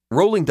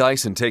Rolling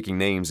Dice and Taking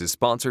Names is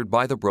sponsored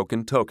by The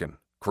Broken Token,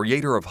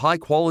 creator of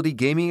high-quality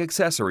gaming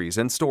accessories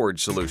and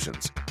storage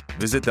solutions.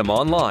 Visit them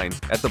online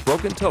at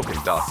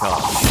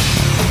thebrokentoken.com.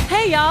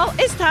 Hey y'all,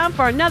 it's time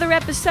for another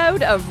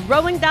episode of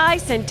Rolling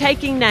Dice and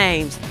Taking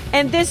Names.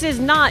 And this is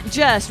not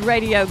just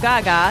Radio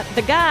Gaga.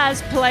 The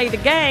guys play the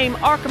game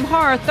Arkham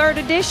Horror 3rd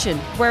Edition,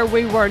 where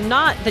we were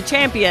not the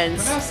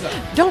champions.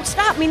 Vanessa. Don't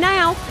stop me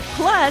now.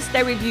 Plus,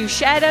 they review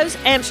Shadows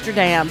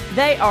Amsterdam.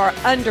 They are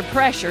under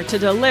pressure to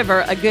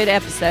deliver a good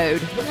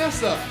episode.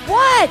 Vanessa,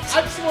 What?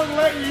 I just want to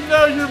let you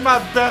know you're my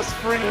best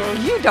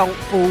friend. You don't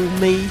fool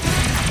me.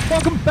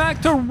 Welcome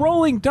back to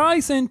Rolling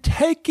Dice and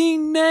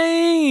Taking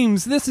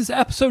Names. This is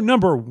episode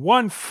number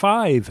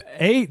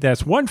 158.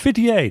 That's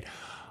 158.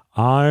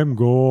 I'm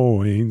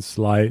going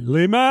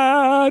slightly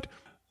mad.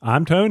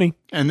 I'm Tony.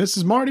 And this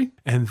is Marty.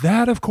 And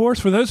that, of course,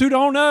 for those who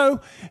don't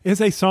know,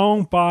 is a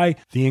song by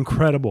the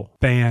incredible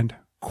band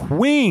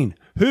Queen,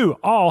 who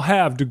all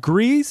have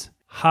degrees,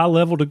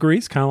 high-level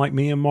degrees, kind of like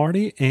me and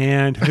Marty,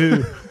 and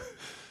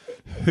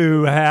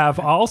who have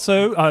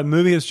also, a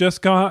movie has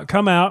just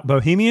come out,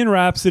 Bohemian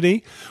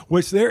Rhapsody,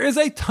 which there is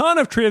a ton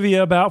of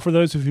trivia about for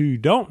those of you who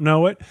don't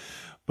know it.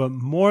 But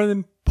more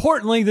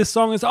importantly, this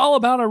song is all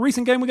about a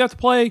recent game we got to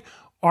play,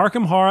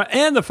 Arkham Horror,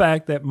 and the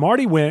fact that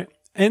Marty went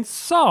and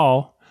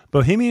saw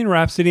Bohemian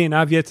Rhapsody, and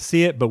I've yet to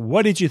see it. But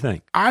what did you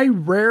think? I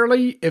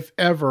rarely, if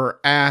ever,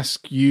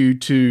 ask you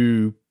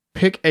to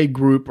pick a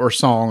group or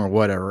song or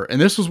whatever. And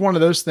this was one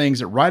of those things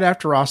that right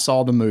after I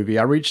saw the movie,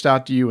 I reached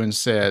out to you and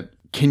said,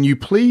 can you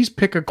please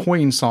pick a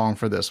Queen song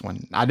for this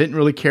one? I didn't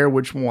really care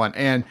which one.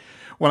 And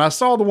when I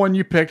saw the one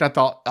you picked, I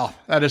thought, oh,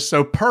 that is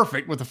so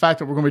perfect with the fact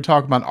that we're going to be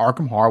talking about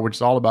Arkham Horror, which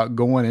is all about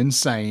going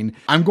insane.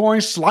 I'm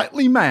Going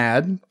Slightly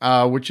Mad,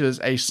 which is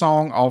a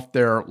song off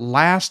their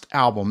last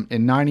album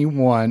in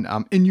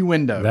 91,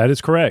 Innuendo. That is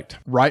correct.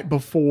 Right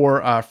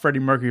before Freddie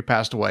Mercury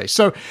passed away.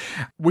 So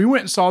we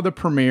went and saw the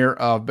premiere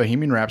of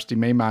Bohemian Rhapsody,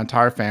 made my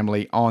entire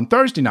family, on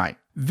Thursday night.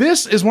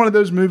 This is one of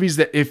those movies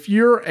that if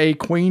you're a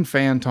Queen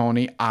fan,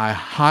 Tony, I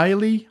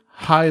highly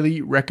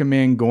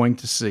recommend going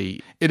to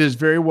see. It is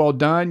very well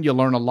done. You'll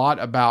learn a lot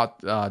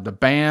about the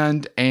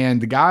band, and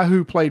the guy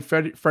who played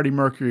Freddie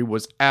Mercury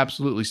was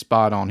absolutely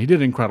spot on. He did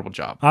an incredible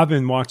job. I've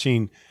been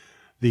watching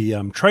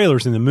the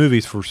trailers in the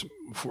movies for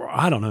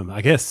I don't know,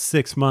 I guess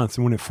 6 months.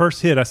 And when it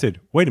first hit, I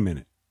said, wait a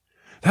minute,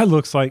 that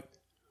looks like,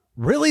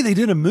 really? They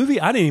did a movie?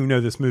 I didn't even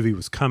know this movie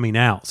was coming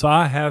out. So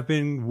I have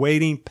been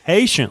waiting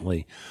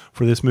patiently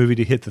for this movie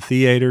to hit the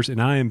theaters,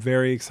 and I am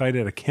very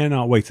excited. I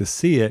cannot wait to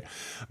see it.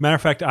 Matter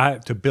of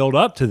fact, to build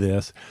up to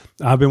this,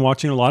 I've been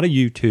watching a lot of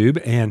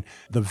YouTube, and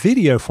the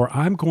video for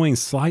I'm Going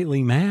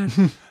Slightly Mad,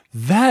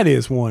 that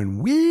is one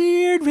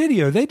weird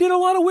video. They did a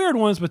lot of weird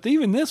ones, but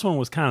even this one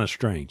was kind of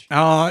strange.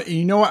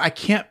 You know what? I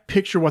can't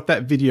picture what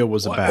that video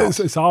was about.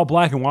 It's all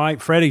black and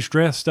white. Freddie's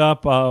dressed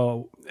up.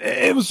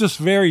 It was just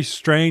very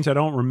strange. I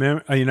don't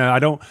remember. I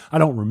don't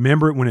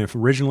remember it when it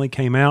originally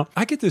came out.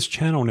 I get this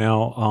channel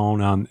now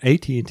on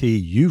AT&T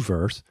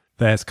Uverse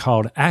that's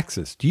called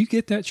Axis. Do you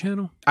get that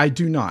channel? I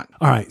do not.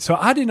 All right. So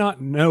I did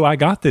not know I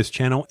got this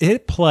channel.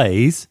 It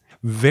plays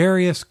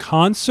various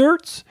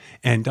concerts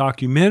and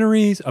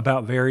documentaries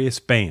about various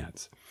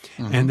bands.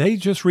 Mm-hmm. And they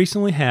just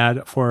recently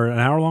had, for an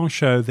hour-long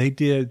show, they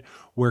did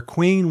where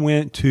Queen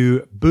went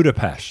to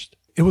Budapest.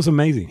 It was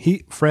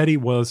amazing. Freddie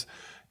was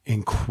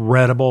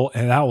incredible,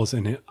 and that was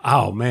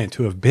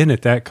to have been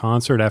at that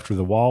concert after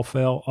the wall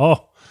fell.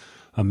 Oh,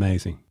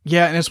 amazing.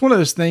 Yeah, and it's one of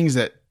those things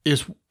that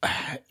is,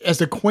 as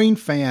a Queen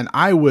fan,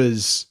 I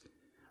was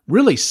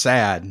really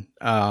sad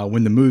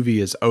when the movie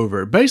is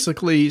over.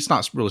 Basically, it's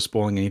not really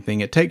spoiling anything.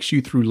 It takes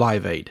you through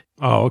Live Aid.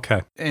 Oh,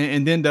 okay.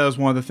 And then does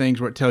one of the things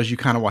where it tells you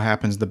kind of what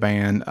happens to the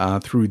band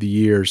through the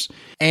years.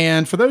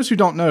 And for those who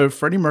don't know,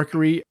 Freddie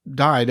Mercury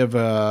died of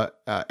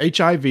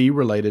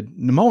HIV-related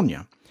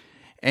pneumonia.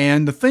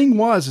 And the thing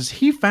is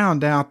he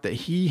found out that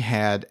he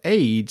had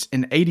AIDS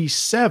in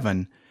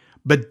 87,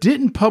 but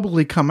didn't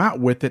publicly come out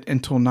with it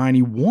until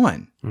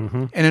 91.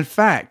 Mm-hmm. And in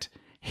fact,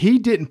 he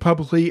didn't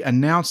publicly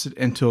announce it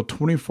until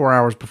 24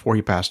 hours before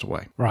he passed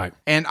away. Right.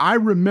 And I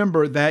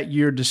remember that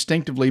year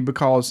distinctively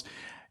because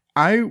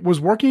I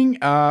was working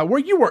where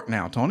you work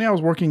now, Tony. I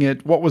was working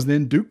at what was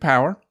then Duke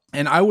Power.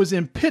 And I was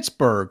in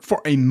Pittsburgh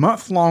for a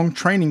month-long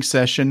training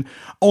session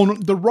on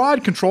the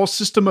rod control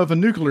system of a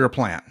nuclear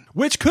plant.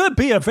 Which could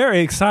be a very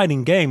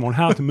exciting game on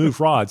how to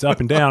move rods up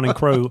and down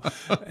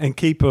and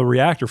keep a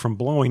reactor from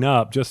blowing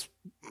up, just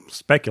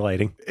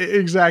speculating.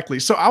 Exactly.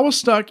 So I was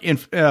stuck in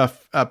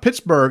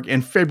Pittsburgh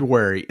in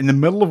February in the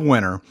middle of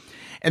winter.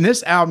 And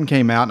this album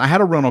came out, and I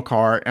had a rental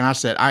car, and I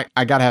said,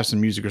 I got to have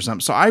some music or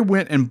something. So I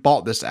went and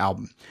bought this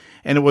album.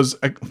 And it was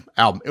a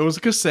album. It was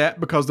a cassette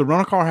because the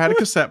rental car had a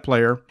cassette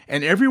player.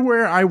 And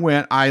everywhere I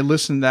went, I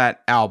listened to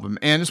that album.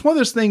 And it's one of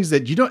those things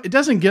that it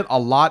doesn't get a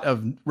lot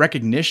of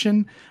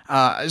recognition.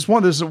 It's one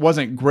of those that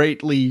wasn't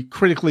greatly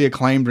critically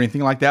acclaimed or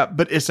anything like that.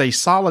 But it's a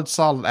solid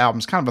album.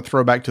 It's kind of a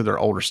throwback to their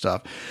older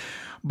stuff.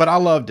 But I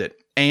loved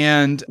it.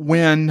 And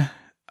when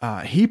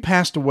he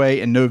passed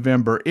away in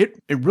November, it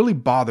really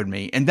bothered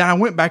me. And then I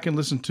went back and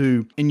listened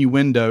to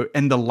Innuendo,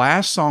 and the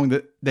last song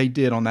that they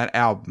did on that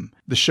album,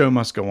 The Show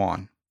Must Go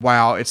On.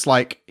 Wow, it's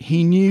like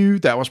he knew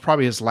that was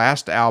probably his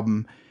last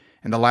album,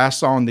 and the last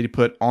song that he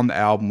put on the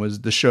album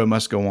was The Show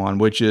Must Go On,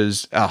 which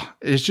is,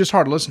 it's just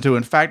hard to listen to.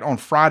 In fact, on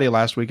Friday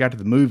last week after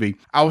the movie,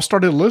 I was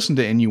starting to listen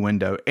to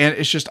Innuendo, and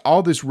it's just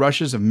all these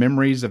rushes of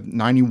memories of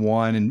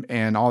 91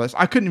 and all this.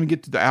 I couldn't even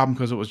get to the album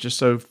because it was just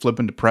so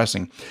flippin'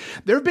 depressing.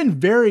 There have been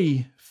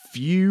very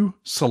few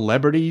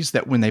celebrities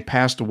that when they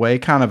passed away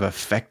kind of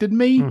affected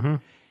me. Mm-hmm.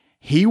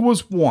 He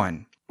was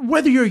one.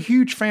 Whether you're a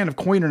huge fan of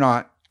Queen or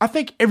not, I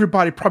think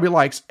everybody probably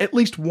likes at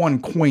least one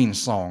Queen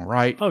song,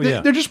 right? Oh, yeah.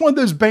 They're just one of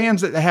those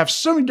bands that have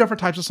so many different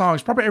types of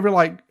songs. Probably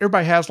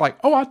everybody has like,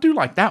 oh, I do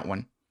like that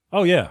one.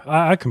 Oh, yeah.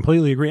 I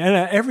completely agree. And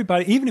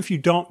everybody, even if you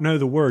don't know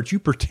the words, you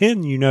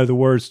pretend you know the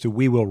words to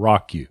We Will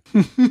Rock You.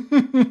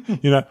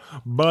 You know,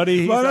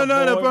 buddy. Blood on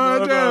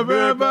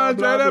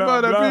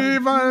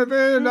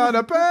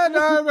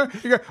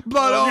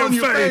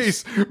your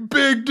face.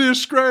 Big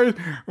disgrace.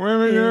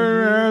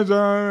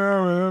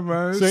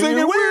 Singing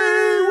We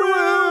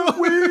Will.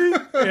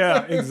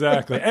 Yeah,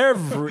 exactly.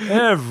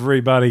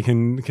 Everybody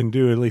can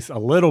do at least a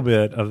little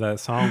bit of that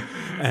song.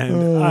 And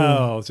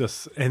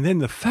and then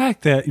the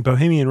fact that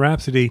Bohemian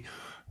Rhapsody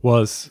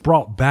was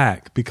brought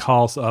back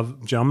because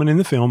of a gentleman in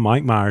the film,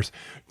 Mike Myers,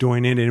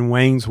 doing it in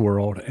Wayne's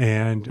World.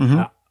 And,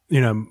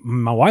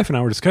 my wife and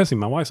I were discussing,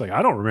 my wife's like,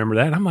 I don't remember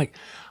that. And I'm like,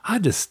 I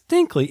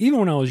distinctly, even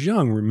when I was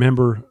young,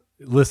 remember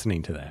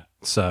listening to that.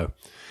 So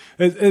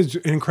it's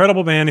an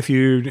incredible band. If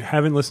you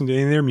haven't listened to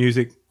any of their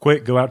music,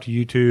 quick, go out to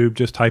YouTube,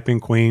 just type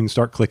in Queen,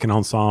 start clicking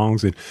on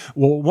songs. And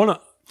one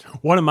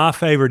of my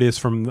favorite is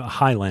from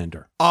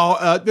Highlander.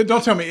 Oh,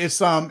 don't tell me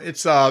it's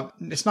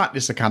not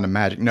just a kind of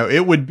magic. No,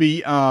 it would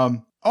be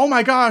oh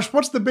my gosh,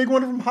 what's the big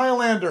one from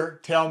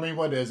Highlander? Tell me,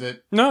 what is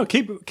it? No,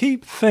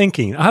 keep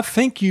thinking. I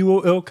think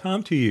it'll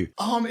come to you.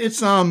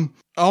 It's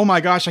oh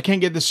my gosh, I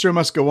can't get This Show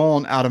Must Go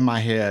On out of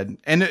my head.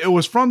 And it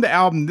was from the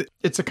album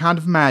It's a Kind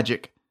of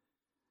Magic.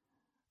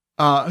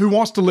 Who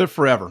Wants to Live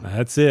Forever?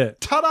 That's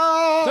it.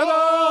 Ta-da!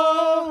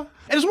 Ta-da!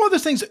 And it's one of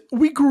those things,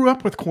 we grew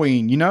up with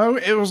Queen, you know?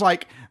 It was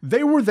like,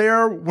 they were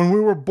there when we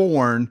were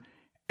born,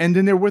 and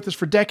then they were with us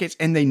for decades,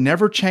 and they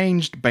never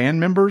changed band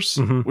members,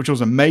 which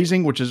was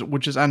amazing, which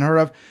is unheard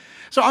of.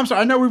 So I'm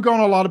sorry, I know we've gone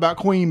a lot about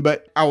Queen,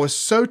 but I was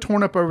so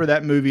torn up over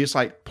that movie. It's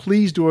like,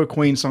 please do a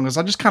Queen song, because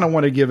I just kind of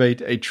want to give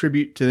a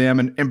tribute to them.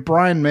 And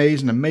Brian May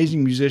is an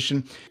amazing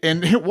musician.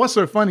 And what's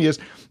so funny is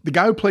the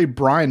guy who played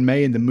Brian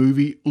May in the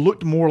movie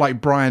looked more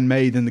like Brian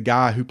May than the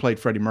guy who played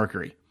Freddie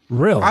Mercury.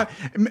 Really?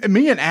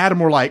 Me and Adam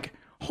were like,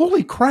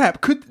 holy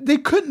crap, they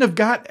couldn't have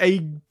got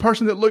a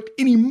person that looked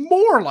any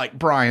more like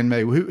Brian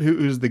May,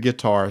 who's the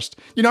guitarist.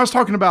 You know, I was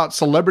talking about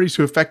celebrities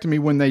who affected me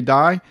when they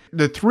die.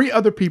 The three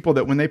other people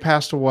that when they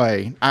passed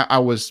away, I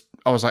was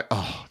like,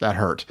 oh, that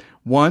hurt.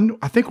 One,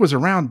 I think was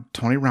around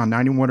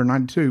 91 or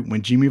 92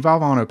 when Jimmy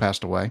Valvano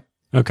passed away.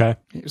 Okay.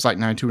 It was like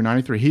 92 or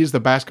 93. He's the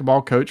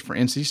basketball coach for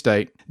NC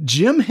State.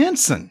 Jim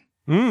Henson.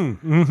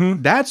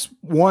 That's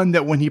one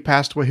that when he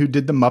passed away, who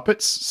did the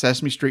Muppets,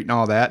 Sesame Street and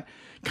all that,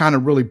 kind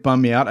of really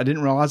bummed me out. I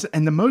didn't realize it.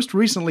 And the most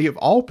recently of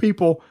all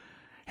people,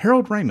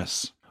 Harold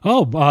Ramis.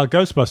 Oh,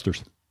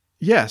 Ghostbusters.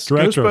 Yes,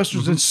 Director.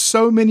 Ghostbusters and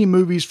so many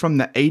movies from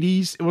the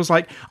 80s. It was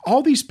like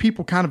all these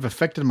people kind of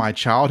affected my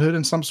childhood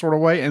in some sort of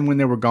way. And when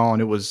they were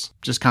gone, it was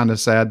just kind of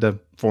sad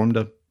for them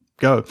to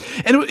go.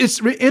 And it's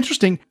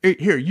interesting.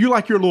 Here, you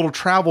like your little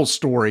travel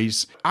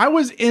stories. I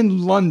was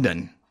in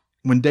London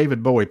when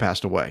David Bowie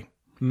passed away.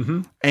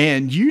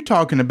 And you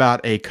talking about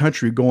a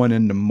country going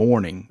into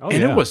mourning.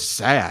 It was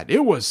sad.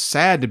 It was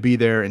sad to be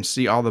there and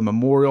see all the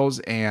memorials,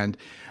 and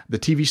the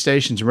TV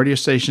stations and radio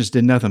stations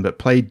did nothing but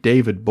play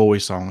David Bowie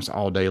songs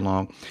all day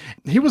long.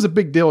 He was a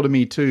big deal to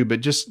me too,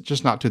 but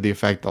just not to the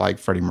effect that like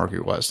Freddie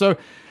Mercury was. So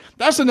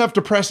that's enough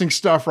depressing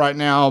stuff right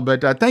now.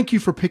 But thank you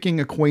for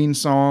picking a Queen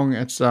song.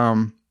 It's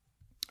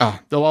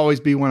they'll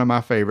always be one of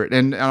my favorite.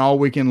 And all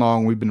weekend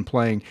long, we've been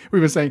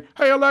saying,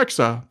 hey,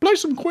 Alexa, play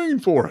some Queen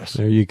for us.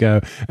 There you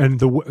go.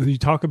 And you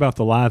talk about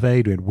the Live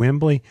Aid at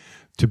Wembley,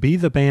 to be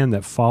the band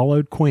that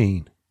followed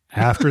Queen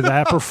after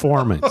that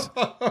performance,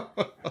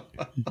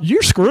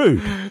 you're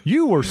screwed.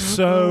 You were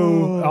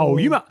so,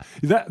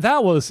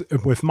 that was,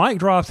 if mic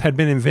drops had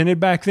been invented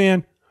back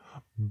then,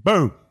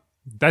 boom,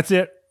 that's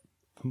it.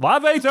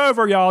 Live Aid's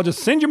over, y'all. Just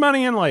send your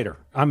money in later.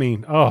 I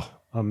mean,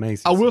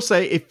 amazing. I will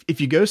say,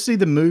 if you go see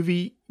the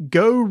movie,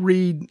 go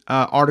read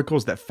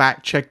articles that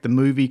fact check the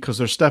movie, because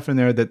there's stuff in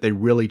there that they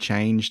really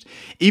changed.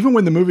 Even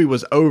when the movie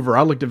was over,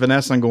 I looked at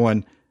Vanessa and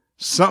going,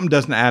 something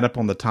doesn't add up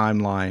on the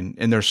timeline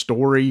in their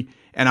story.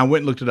 And I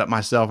went and looked it up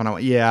myself, and I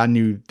went, yeah, I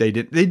knew they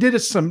did.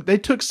 They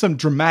took some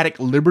dramatic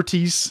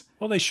liberties.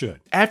 Well, they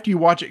should. After you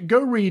watch it,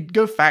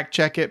 go fact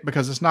check it,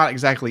 because it's not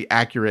exactly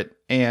accurate.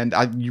 And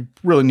you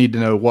really need to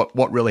know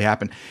what really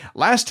happened.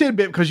 Last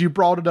tidbit, because you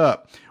brought it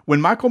up. When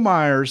Michael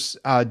Myers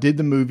did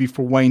the movie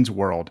for Wayne's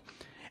World,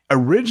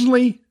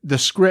 originally the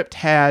script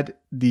had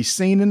the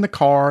scene in the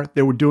car.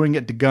 They were doing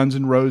it to Guns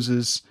N'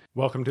 Roses.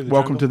 Welcome to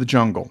the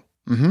Jungle.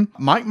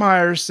 Mike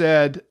Myers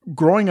said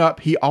growing up,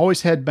 he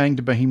always had banged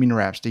to Bohemian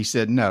Rhapsody. He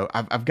said, no,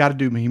 I've got to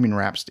do Bohemian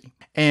Rhapsody.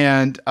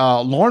 And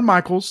Lorne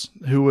Michaels,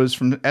 who was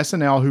from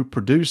SNL, who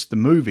produced the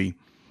movie,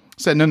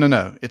 said,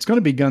 no, it's going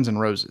to be Guns N'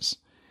 Roses.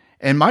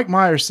 And Mike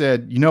Myers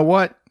said, you know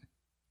what?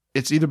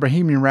 It's either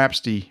Bohemian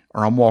Rhapsody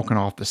or I'm walking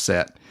off the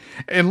set.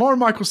 And Lorne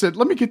Michaels said,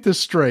 let me get this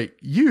straight.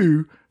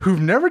 You, who've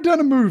never done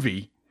a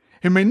movie,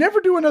 who may never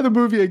do another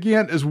movie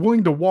again, is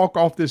willing to walk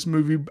off this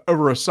movie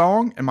over a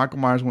song? And Michael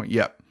Myers went,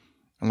 yep.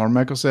 And Lorne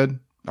Michaels said,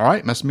 all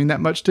right, must mean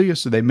that much to you.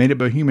 So they made it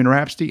Bohemian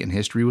Rhapsody and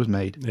history was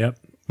made. Yep.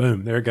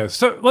 Boom. There it goes.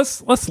 So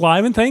let's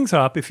liven things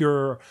up. If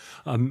you're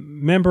a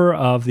member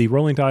of the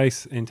Rolling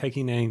Dice and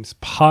Taking Names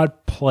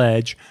Pod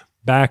Pledge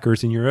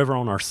backers and you're over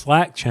on our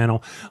Slack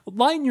channel,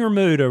 lighten your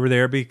mood over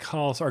there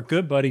because our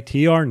good buddy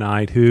TR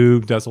Knight, who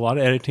does a lot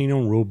of editing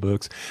on rule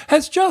books,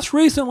 has just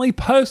recently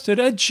posted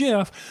a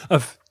GIF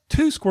of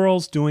two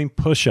squirrels doing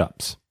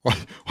push-ups.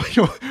 Wait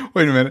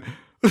a minute.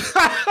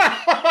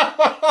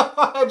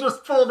 I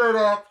just pulled it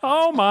up.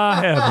 Oh my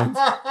heavens!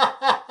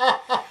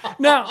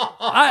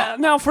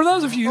 Now, for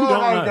those of you who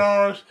don't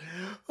know,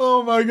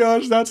 oh my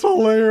gosh, that's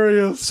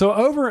hilarious. So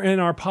over in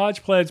our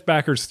Podge Pledge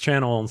backers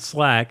channel on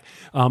Slack,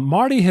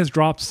 Marty has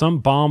dropped some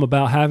bomb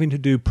about having to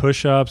do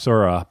push-ups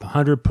or a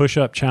 100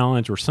 push-up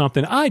challenge or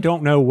something. I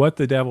don't know what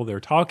the devil they're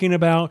talking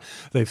about.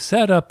 They've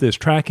set up this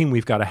tracking.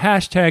 We've got a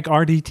hashtag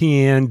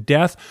RDTN,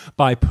 death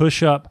by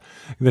push-up,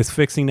 that's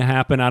fixing to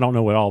happen. I don't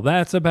know what all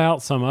that's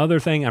about. Some other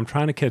thing. I'm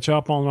trying to catch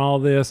up on all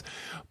this.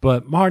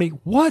 But Marty,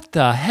 what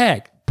the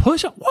heck?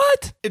 Push-up?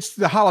 What? It's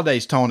the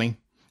holidays, Tony.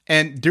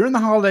 And during the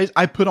holidays,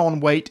 I put on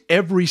weight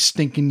every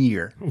stinking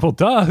year. Well,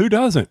 duh, who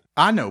doesn't?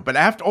 I know, but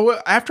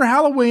after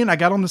Halloween, I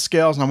got on the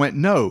scales and I went,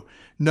 no.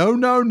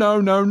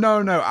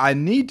 I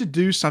need to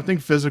do something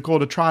physical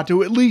to try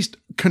to at least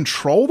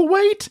control the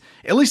weight,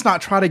 at least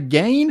not try to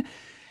gain.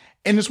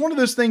 And it's one of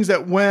those things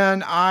that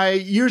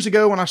years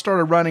ago when I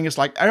started running, it's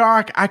like,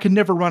 I could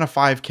never run a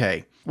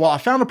 5K. Well, I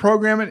found a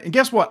program and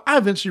guess what? I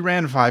eventually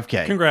ran a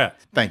 5K.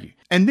 Congrats. Thank you.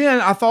 And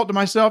then I thought to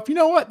myself, you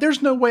know what?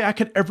 There's no way I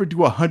could ever do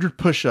 100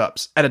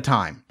 push-ups at a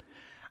time.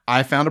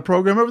 I found a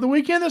program over the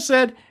weekend that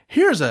said,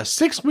 here's a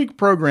 6-week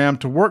program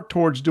to work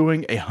towards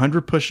doing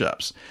 100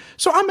 push-ups.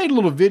 So I made a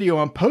little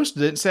video and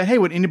posted it and said, hey,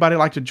 would anybody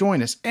like to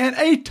join us? And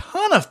a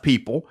ton of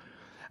people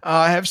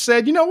have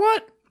said, you know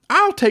what?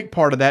 I'll take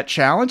part of that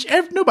challenge.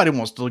 Nobody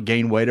wants to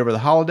gain weight over the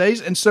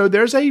holidays. And so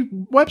there's a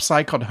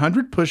website called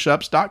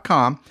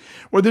 100pushups.com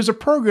where there's a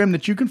program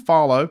that you can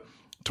follow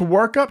to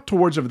work up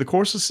towards over the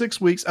course of 6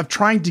 weeks of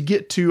trying to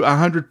get to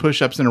 100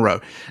 push-ups in a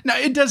row. Now,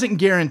 it doesn't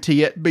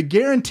guarantee it, but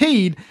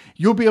guaranteed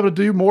you'll be able to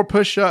do more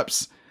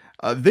push-ups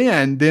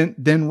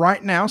than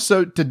right now.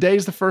 So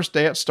today's the first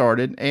day it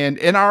started. And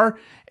in our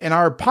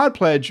Pod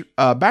Pledge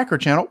backer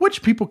channel,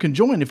 which people can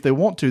join if they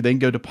want to, they can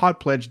go to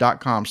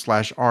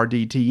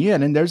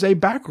podpledge.com/RDTN, and there's a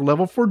backer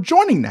level for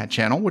joining that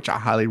channel, which I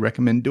highly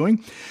recommend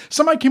doing.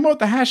 Somebody came up with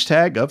the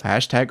hashtag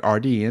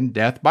RDN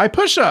death by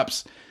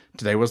push-ups.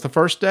 Today was the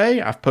first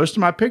day. I've posted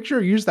my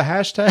picture, used the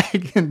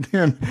hashtag, and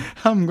then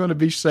I'm going to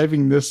be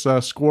saving this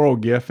squirrel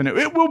gif, and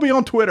it will be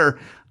on Twitter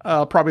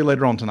probably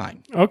later on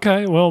tonight.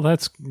 Okay, well,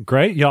 that's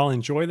great. Y'all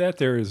enjoy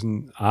that.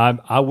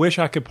 I wish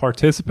I could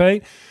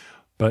participate,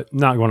 but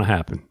not going to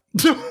happen.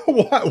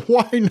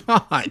 Why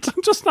not?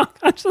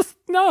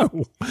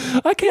 No.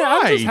 I can't.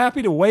 Why? I'm just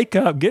happy to wake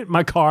up, get in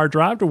my car,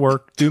 drive to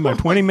work, do my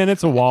 20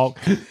 minutes of walk.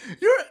 You're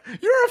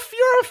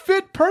a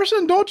fit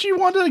person. Don't you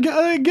want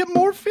to get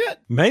more fit?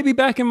 Maybe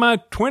back in my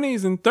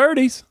 20s and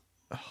 30s.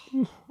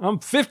 I'm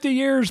 50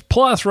 years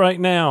plus right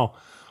now.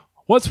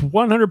 What's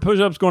 100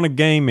 push-ups going to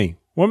gain me?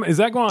 Is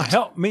that going to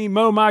help me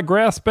mow my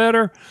grass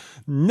better?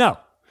 No.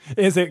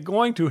 Is it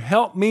going to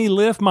help me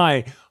lift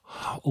my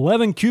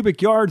 11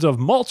 cubic yards of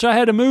mulch I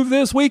had to move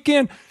this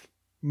weekend?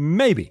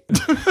 Maybe.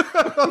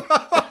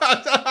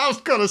 I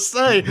was going to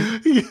say,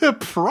 yeah,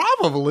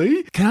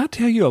 probably. Can I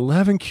tell you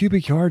 11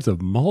 cubic yards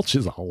of mulch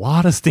is a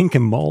lot of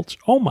stinking mulch?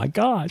 Oh my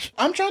gosh.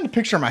 I'm trying to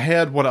picture in my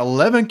head what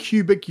 11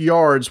 cubic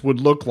yards would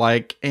look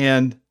like,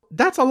 and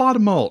that's a lot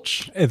of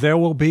mulch. There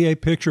will be a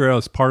picture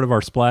as part of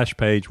our splash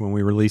page when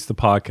we release the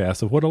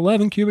podcast of what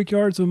 11 cubic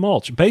yards of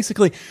mulch.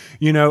 Basically,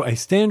 a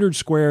standard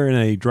square in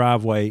a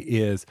driveway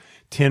is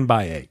 10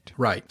 by 8.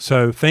 Right.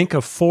 So think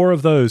of 4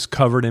 of those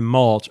covered in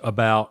mulch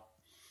about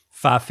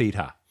 5 feet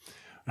high.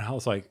 And I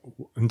was like,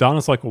 and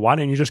Donna's like, well, why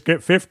didn't you just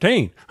get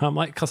 15? I'm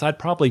like, because I'd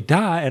probably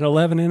die at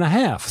 11 and a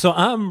half. So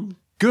I'm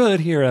good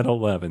here at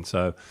 11.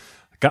 So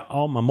I got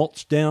all my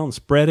mulch down,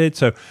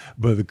 spreaded.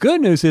 But the good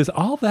news is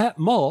all that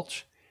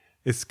mulch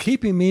is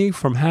keeping me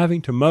from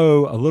having to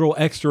mow a little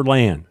extra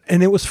land.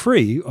 And it was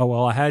free. Oh,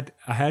 well, I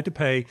had to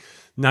pay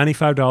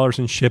 $95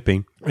 in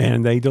shipping,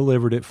 and they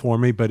delivered it for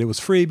me, but it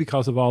was free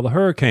because of all the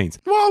hurricanes.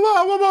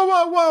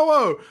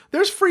 Whoa.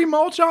 There's free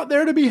mulch out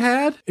there to be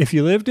had? If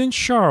you lived in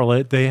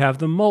Charlotte, they have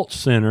the mulch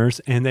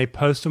centers, and they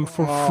post them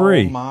for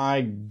free. Oh,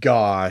 my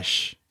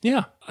gosh.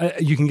 Yeah.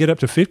 You can get up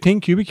to 15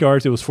 cubic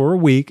yards. It was for a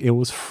week. It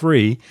was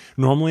free.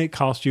 Normally, it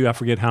cost you, I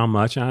forget how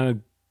much. I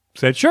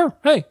said, sure,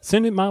 hey,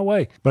 send it my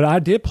way. But I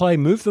did play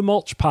Move the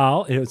Mulch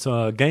Pile. It's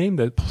a game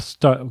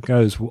that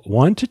goes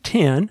 1 to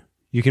 10.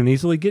 You can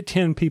easily get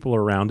 10 people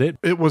around it.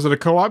 Was it a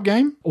co-op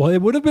game? Well,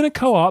 it would have been a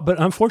co-op,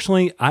 but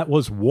unfortunately, I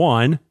was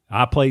one.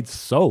 I played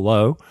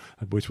solo,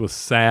 which was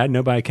sad.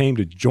 Nobody came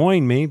to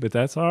join me, but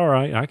that's all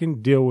right. I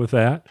can deal with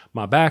that.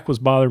 My back was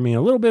bothering me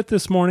a little bit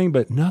this morning,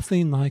 but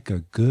nothing like a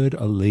good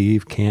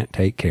Aleve can't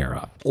take care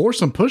of. Or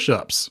some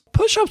push-ups.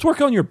 Push-ups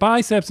work on your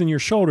biceps and your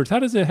shoulders. How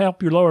does it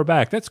help your lower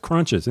back? That's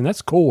crunches, and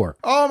that's core.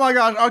 Oh my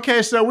gosh.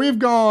 Okay, so we've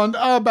gone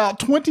about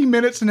 20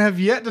 minutes and have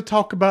yet to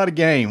talk about a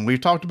game. We've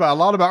talked about a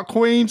lot about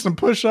Queen, some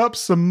push-ups,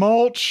 some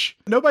mulch.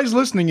 Nobody's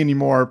listening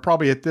anymore,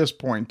 probably at this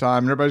point in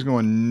time. Everybody's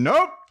going,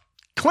 nope,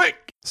 click.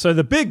 So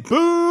the big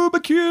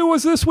barbecue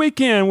was this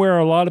weekend where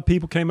a lot of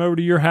people came over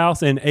to your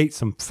house and ate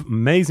some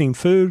amazing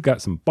food,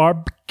 got some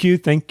barbecue.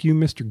 Thank you,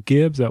 Mr.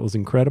 Gibbs. That was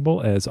incredible,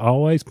 as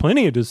always.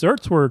 Plenty of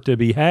desserts were to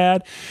be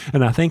had,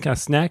 and I think I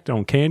snacked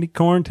on candy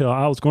corn till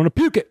I was going to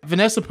puke it.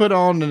 Vanessa put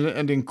on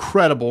an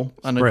incredible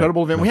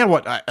event. We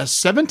had,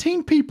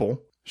 17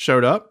 people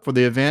showed up for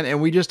the event,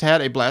 and we just had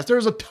a blast.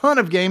 There's a ton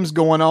of games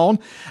going on.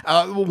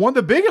 One of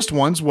the biggest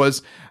ones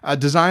was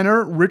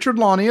designer Richard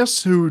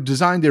Launius, who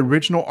designed the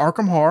original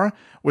Arkham Horror,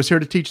 was here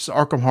to teach us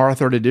Arkham Horror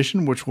 3rd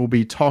Edition, which we'll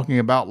be talking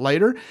about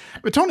later.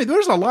 But Tony,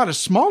 there's a lot of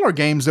smaller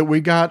games that we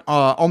got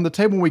on the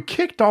table when we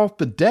kicked off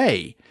the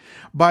day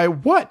by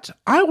what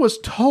I was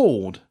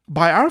told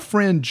by our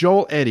friend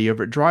Joel Eddy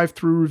over at Drive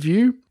Thru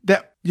Review,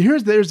 that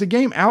there's a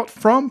game out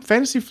from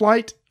Fantasy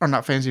Flight, or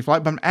not Fantasy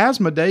Flight, but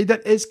Asmodee,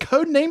 that is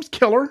Codenames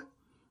Killer.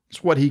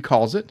 It's what he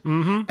calls it.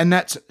 Mm-hmm. And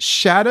that's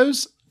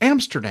Shadows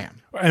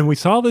Amsterdam. And we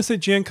saw this at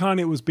Gen Con.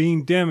 It was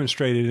being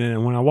demonstrated.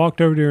 And when I walked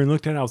over there and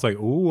looked at it, I was like,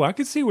 ooh, I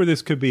could see where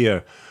this could be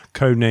a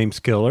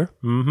Codenames Killer.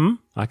 Mm-hmm.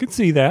 I could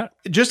see that.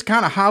 Just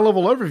kind of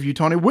high-level overview,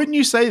 Tony. Wouldn't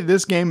you say that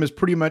this game is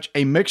pretty much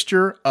a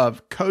mixture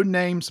of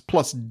Codenames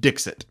plus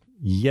Dixit?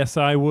 Yes,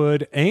 I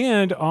would.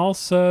 And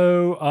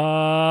also,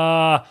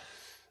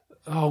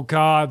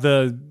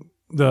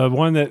 the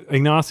one that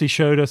Ignacy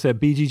showed us at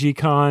BGG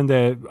Con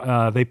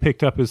that they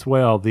picked up as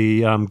well,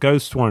 the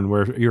ghost one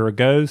where you're a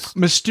ghost.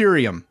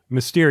 Mysterium,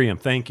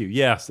 thank you.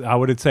 Yes, I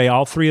would say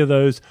all three of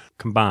those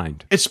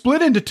combined. It's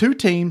split into two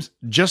teams,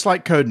 just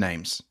like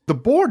Codenames. The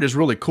board is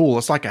really cool.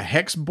 It's like a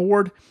hex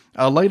board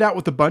laid out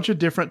with a bunch of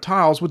different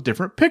tiles with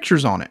different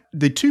pictures on it.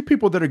 The two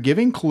people that are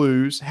giving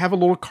clues have a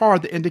little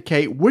card that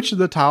indicate which of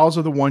the tiles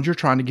are the ones you're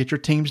trying to get your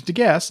teams to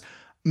guess,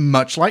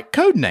 much like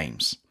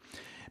Codenames.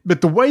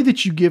 But the way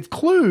that you give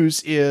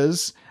clues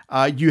is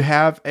you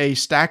have a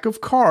stack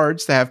of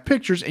cards that have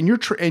pictures, and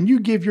you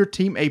give your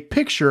team a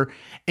picture,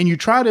 and you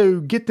try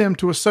to get them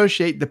to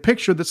associate the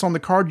picture that's on the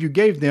card you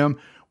gave them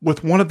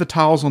with one of the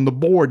tiles on the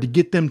board to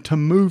get them to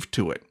move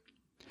to it.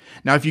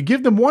 Now, if you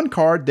give them one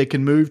card, they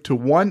can move to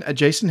one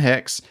adjacent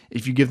hex.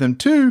 If you give them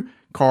two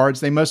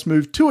cards, they must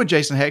move two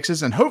adjacent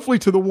hexes and hopefully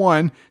to the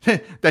one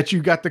that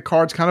you got the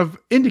cards kind of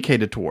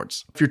indicated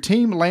towards. If your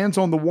team lands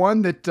on the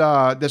one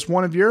that's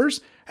one of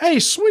yours, hey,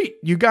 sweet,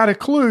 you got a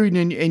clue,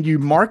 and you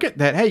mark it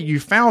that, hey, you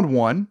found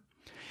one.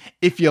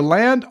 If you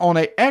land on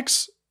a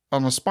X,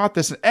 on a spot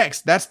that's an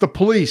X, that's the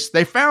police.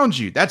 They found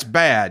you. That's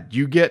bad.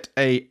 You get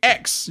a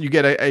X. You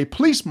get a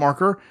police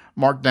marker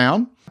marked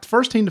down. The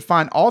first team to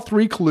find all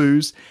three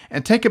clues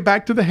and take it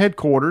back to the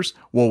headquarters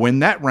will win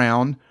that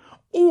round.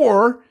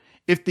 Or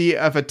if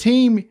a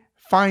team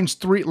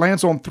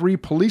lands on three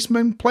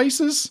policeman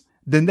places,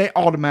 then they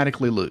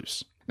automatically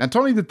lose. Now,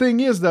 Tony, the thing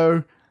is,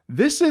 though,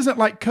 this isn't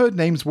like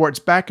Codenames where it's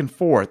back and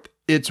forth.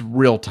 It's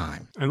real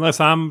time. Unless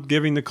I'm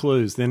giving the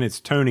clues, then it's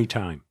Tony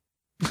time.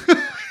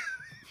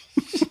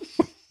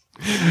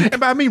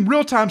 I mean,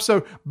 real time.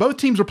 So both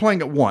teams are playing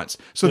at once.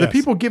 So yes. The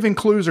people giving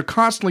clues are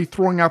constantly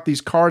throwing out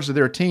these cards to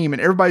their team,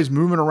 and everybody's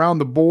moving around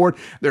the board.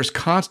 There's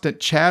constant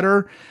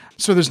chatter.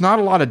 So there's not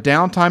a lot of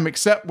downtime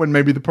except when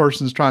maybe the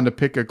person's trying to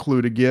pick a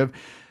clue to give.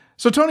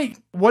 So Tony,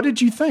 what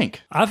did you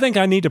think? I think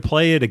I need to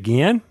play it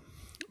again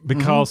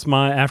because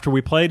after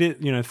we played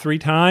it, 3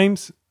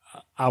 times,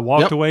 I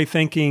walked away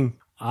thinking,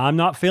 I'm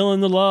not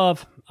feeling the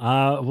love.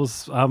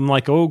 I'm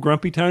like, oh,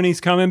 Grumpy Tony's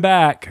coming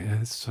back.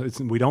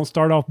 We don't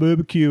start off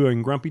barbecue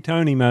in Grumpy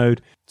Tony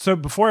mode. So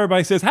before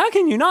everybody says, how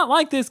can you not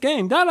like this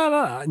game?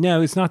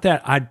 No, it's not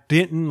that. I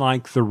didn't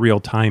like the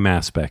real-time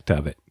aspect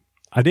of it.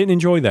 I didn't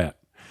enjoy that.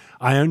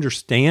 I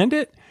understand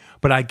it,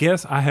 but I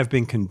guess I have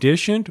been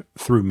conditioned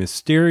through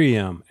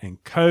Mysterium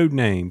and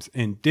Codenames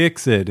and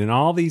Dixit and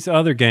all these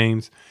other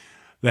games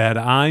that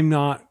I'm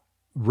not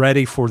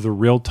ready for the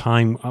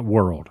real-time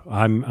world.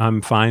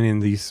 I'm fine in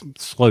the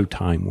slow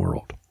time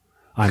world.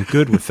 I'm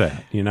good with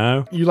that, You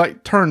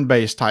like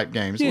turn-based type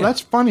games. Yeah. Well,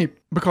 that's funny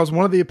because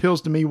one of the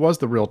appeals to me was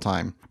the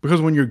real-time.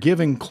 Because when you're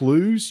giving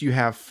clues, you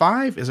have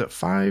 5, is it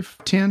 5,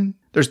 10?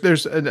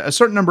 There's a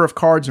certain number of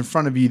cards in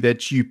front of you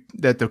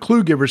that the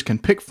clue givers can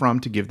pick from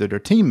to give to their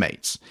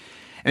teammates.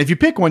 And if you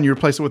pick one, you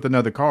replace it with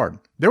another card.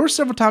 There were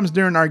several times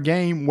during our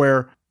game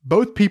where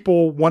both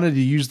people wanted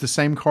to use the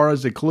same card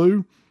as a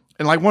clue.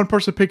 And like one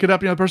person pick it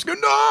up, and the other person go,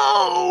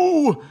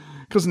 no!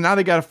 Because now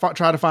they got to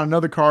try to find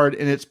another card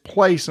in its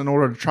place in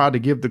order to try to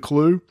give the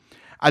clue.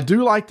 I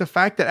do like the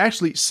fact that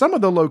actually some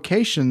of the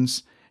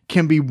locations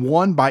can be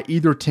won by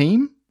either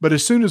team, but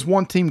as soon as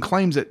one team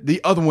claims it,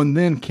 the other one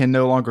then can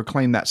no longer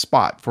claim that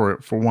spot for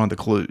one of the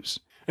clues.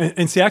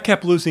 And see, I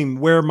kept losing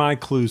where my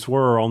clues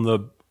were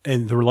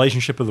in the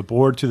relationship of the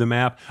board to the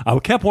map. I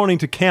kept wanting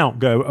to count,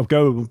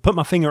 go put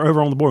my finger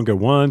over on the board and go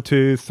 1,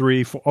 2,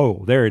 3, 4.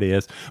 Oh, there it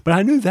is. But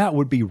I knew that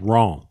would be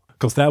wrong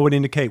because that would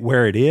indicate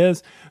where it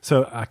is.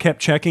 So I kept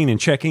checking and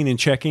checking and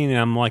checking. And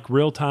I'm like,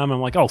 real time. I'm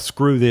like, oh,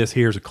 screw this.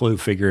 Here's a clue.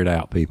 Figure it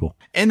out, people.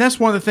 And that's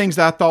one of the things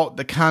that I thought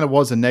that kind of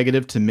was a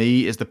negative to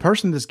me is the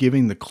person that's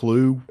giving the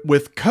clue.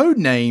 With code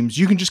names,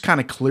 you can just kind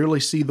of clearly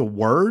see the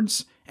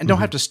words and don't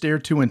have to stare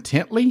too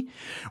intently.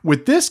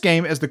 With this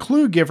game, as the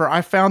clue giver,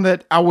 I found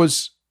that I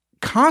was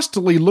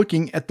constantly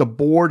looking at the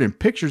board and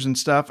pictures and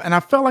stuff, and I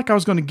felt like I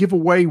was going to give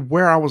away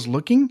where I was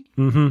looking.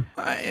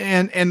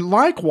 And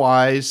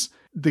likewise,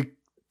 the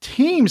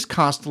teams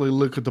constantly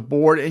look at the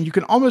board, and you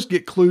can almost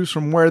get clues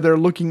from where they're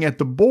looking at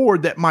the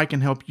board that might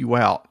can help you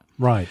out.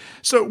 Right.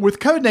 So with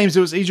code names, it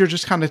was easier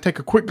just kind of take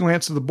a quick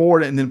glance at the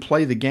board and then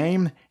play the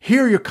game.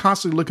 Here, you're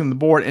constantly looking at the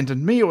board, and to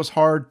me, it was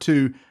hard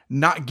to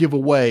not give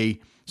away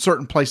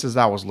certain places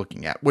I was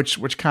looking at,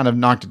 which kind of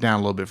knocked it down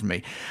a little bit for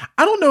me.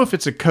 I don't know if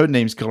it's a code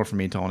names killer for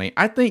me, Tony.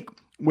 I think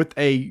with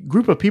a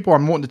group of people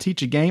I'm wanting to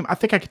teach a game, I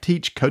think I could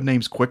teach code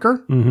names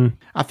quicker.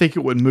 I think it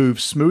would move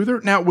smoother.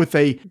 Now, with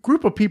a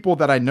group of people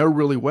that I know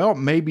really well,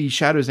 maybe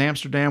Shadows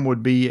Amsterdam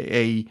would be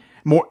a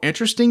more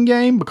interesting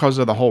game because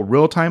of the whole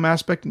real-time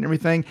aspect and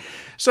everything.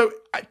 So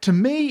to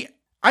me,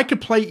 I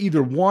could play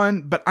either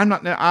one, but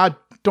I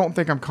don't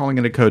think I'm calling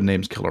it a code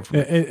names killer for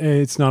me.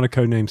 It's not a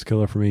code names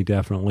killer for me,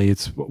 definitely.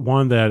 It's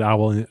one that I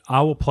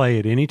will play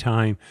at any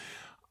time.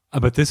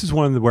 But this is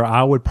one where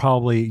I would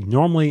probably,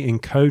 normally in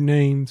code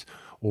names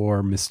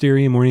or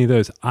Mysterium or any of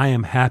those, I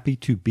am happy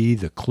to be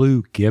the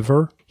clue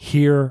giver.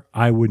 Here,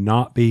 I would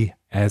not be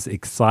as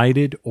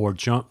excited or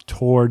jump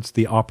towards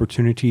the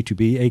opportunity to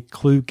be a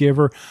clue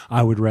giver.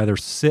 I would rather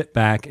sit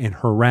back and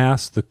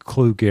harass the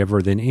clue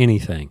giver than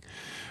anything.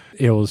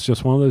 It was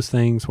just one of those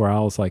things where I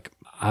was like,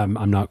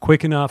 I'm not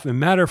quick enough. And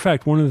matter of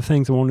fact, one of the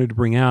things I wanted to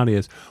bring out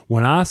is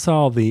when I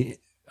saw the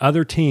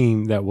other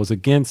team that was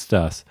against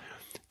us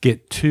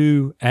get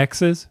 2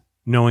 X's,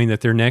 knowing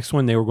that their next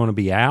one they were going to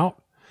be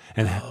out,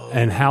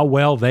 and how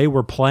well they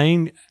were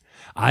playing,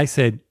 I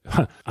said,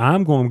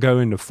 I'm going to go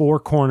into 4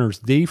 corners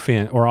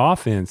defense or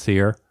offense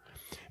here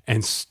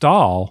and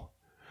stall,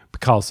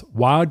 because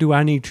why do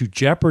I need to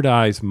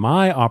jeopardize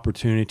my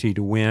opportunity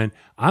to win?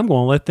 I'm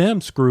going to let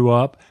them screw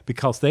up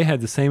because they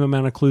had the same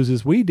amount of clues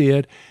as we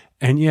did,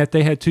 and yet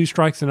they had 2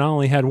 strikes and I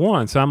only had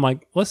 1. So I'm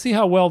like, let's see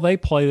how well they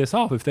play this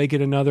off. If they get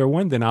another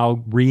one, then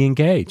I'll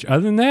re-engage.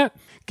 Other than that,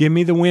 give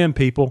me the win,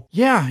 people.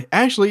 Yeah,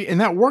 actually,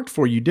 and that worked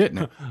for you, didn't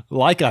it?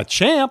 Like a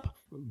champ,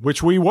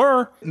 which we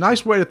were.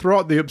 Nice way to throw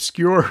out the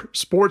obscure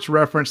sports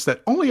reference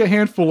that only a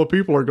handful of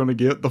people are going to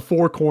get, the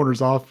 4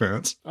 corners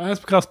offense. That's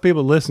because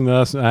people listen to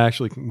us. I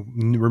actually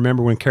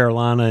remember when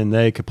Carolina and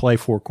they could play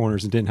 4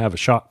 corners and didn't have a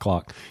shot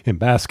clock in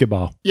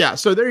basketball. Yeah,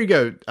 so there you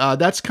go.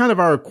 That's kind of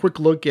our quick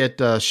look at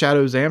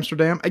Shadows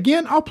Amsterdam.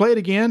 Again, I'll play it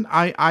again.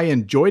 I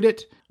enjoyed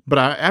it. But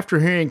after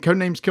hearing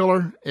Codenames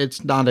Killer,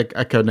 it's not a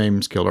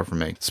Codenames Killer for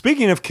me.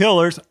 Speaking of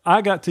killers,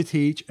 I got to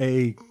teach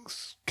a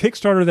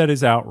Kickstarter that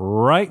is out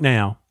right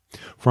now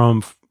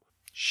from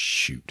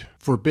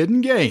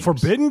Forbidden Games.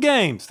 Forbidden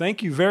Games.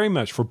 Thank you very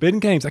much. Forbidden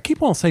Games. I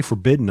keep on saying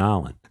Forbidden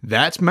Island.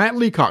 That's Matt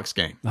Leacock's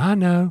game. I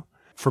know.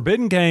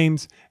 Forbidden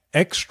Games,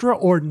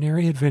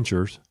 Extraordinary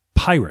Adventures,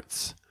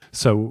 Pirates.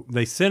 So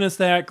they sent us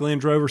that. Glenn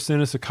Drover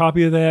sent us a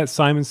copy of that.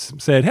 Simon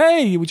said,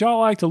 hey, would y'all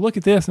like to look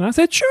at this? And I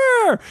said,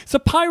 sure. It's a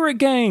pirate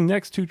game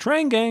next to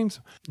train games.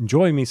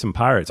 Enjoy me some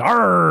pirates.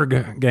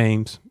 Arg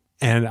games.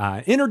 And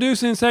I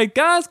introduced it and said,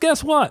 guys,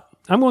 guess what?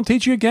 I'm going to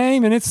teach you a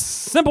game, and it's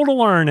simple to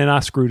learn. And I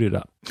screwed it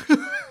up.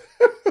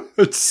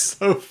 It's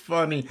so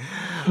funny.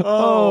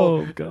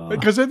 Oh, God.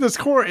 Because at this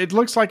core, it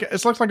looks like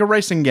a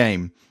racing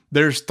game.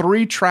 There's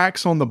 3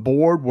 tracks on the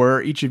board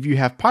where each of you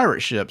have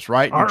pirate ships,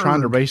 right? You're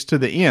trying to race to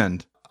the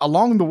end.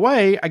 Along the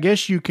way, I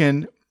guess you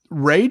can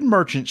raid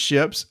merchant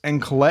ships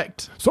and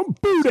collect some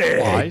booty.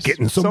 Supplies,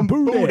 getting some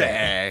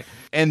booty.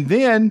 And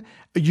then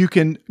you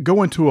can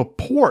go into a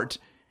port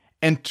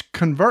and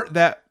convert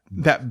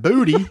that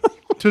booty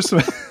to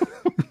some...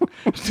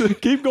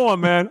 Keep going,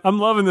 man. I'm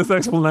loving this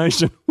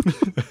explanation.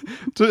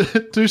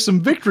 to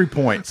some victory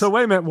points. So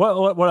wait a minute.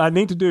 What I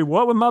need to do?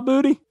 What with my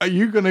booty? Are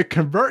you going to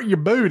convert your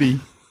booty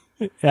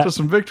to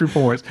some victory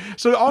points?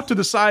 So off to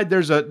the side,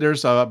 there's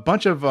a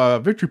bunch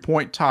of victory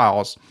point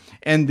tiles,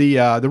 and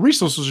the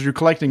resources you're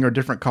collecting are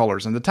different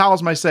colors. And the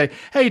tiles may say,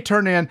 "Hey,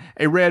 turn in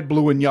a red,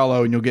 blue, and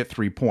yellow, and you'll get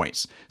 3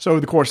 points." So over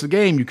the course of the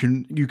game,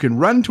 you can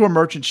run to a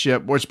merchant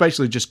ship, where it's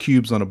basically just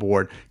cubes on a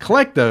board.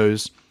 Collect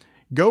those,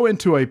 go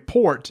into a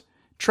port,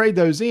 trade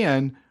those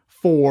in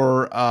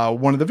for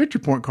one of the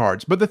victory point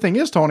cards. But the thing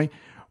is, Tony,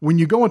 when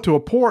you go into a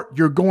port,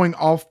 you're going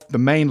off the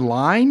main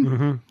line.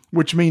 Mm-hmm.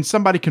 which means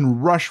somebody can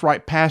rush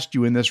right past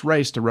you in this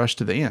race to rush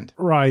to the end.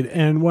 Right.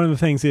 And one of the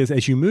things is,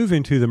 as you move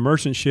into the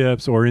merchant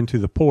ships or into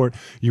the port,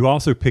 you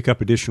also pick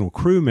up additional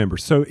crew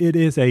members. So it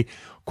is a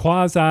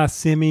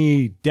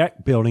quasi-semi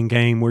deck building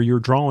game where you're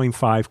drawing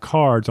 5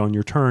 cards on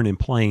your turn and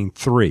playing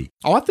 3.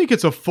 Oh, I think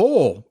it's a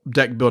full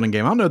deck building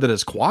game. I don't know that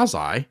it's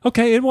quasi.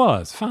 Okay, it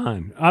was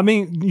fine. I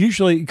mean,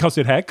 usually because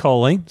it had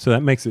culling, so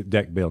that makes it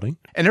deck building.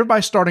 And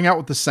everybody's starting out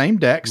with the same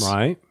decks.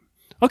 Right.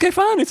 Okay,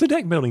 fine. It's a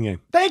deck building game.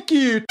 Thank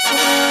you.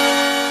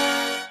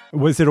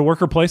 Was it a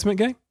worker placement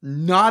game?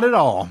 Not at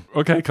all.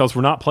 Okay, because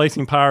we're not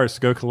placing pirates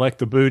to go collect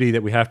the booty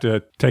that we have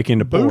to take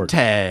into port.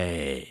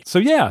 Booty. So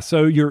yeah,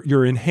 so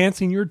you're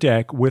enhancing your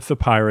deck with the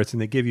pirates,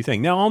 and they give you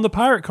things. Now on the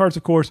pirate cards,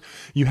 of course,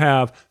 you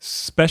have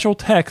special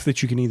text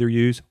that you can either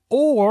use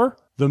or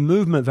the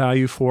movement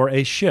value for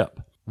a ship.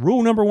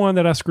 Rule number 1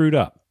 that I screwed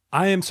up.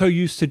 I am so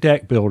used to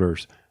deck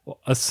builders,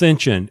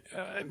 Ascension,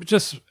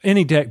 just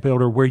any deck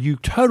builder where you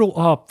total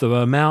up the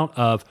amount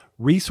of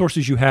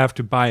resources you have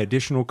to buy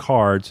additional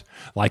cards,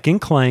 like in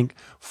Clank,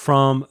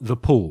 from the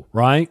pool,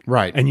 right?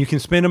 Right. And you can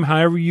spend them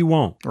however you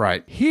want.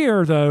 Right.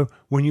 Here, though,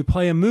 when you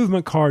play a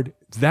movement card,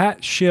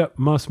 that ship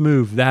must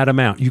move that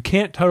amount. You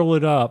can't total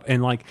it up.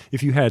 And like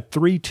if you had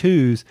 3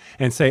 2s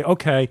and say,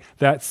 okay,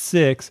 that's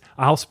 6,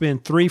 I'll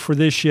spend 3 for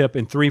this ship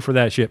and 3 for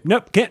that ship.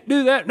 Nope, can't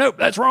do that. Nope,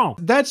 that's wrong.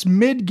 That's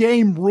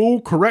mid-game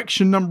rule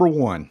correction number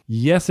 1.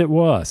 Yes, it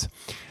was.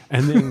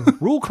 And then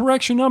rule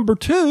correction number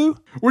 2.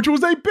 Which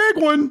was a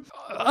big one.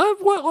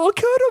 Well, it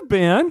could have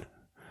been.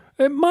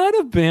 It might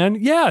have been.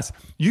 Yes.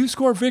 You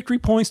score victory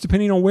points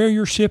depending on where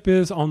your ship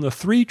is on the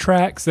 3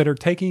 tracks that are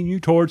taking you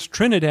towards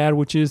Trinidad,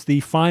 which is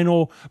the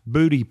final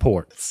booty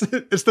port.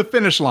 It's the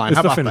finish line.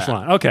 It's the finish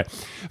line. Okay.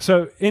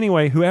 So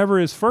anyway, whoever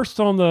is first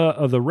on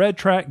the red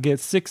track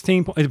gets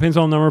 16 points. It depends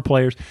on the number of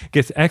players.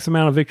 Gets X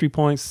amount of victory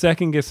points.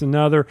 Second gets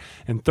another.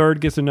 And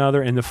third gets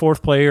another. And the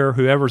fourth player,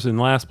 whoever's in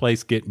last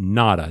place, get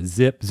nada.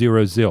 Zip,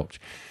 zero, zilch.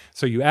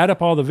 So you add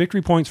up all the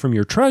victory points from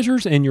your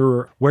treasures and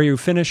where you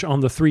finish on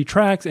the 3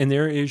 tracks, and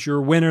there is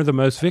your winner, the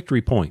most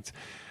victory points.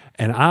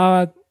 And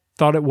I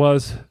thought it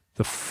was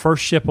the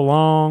first ship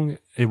along.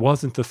 It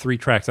wasn't the 3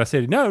 tracks. I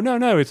said, no.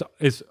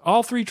 It's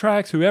all 3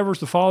 tracks. Whoever's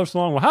the farthest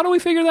along. Well, how do we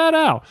figure that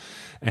out?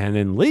 And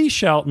then Lee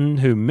Shelton,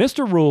 who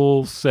Mr.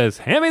 Rules, says,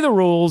 hand me the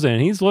rules.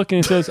 And he's looking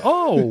and says,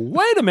 oh,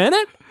 wait a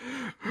minute.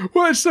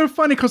 Well, it's so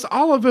funny because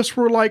all of us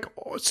were like,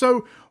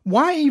 so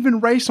why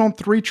even race on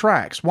 3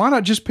 tracks? Why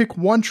not just pick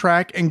 1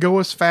 track and go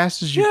as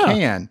fast as you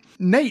can?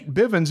 Nate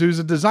Bivens, who's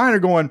a designer,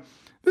 going,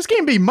 this game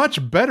would be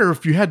much better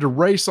if you had to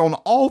race on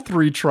all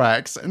 3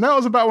 tracks. And that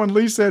was about when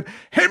Lee said,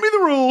 hand me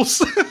the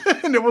rules.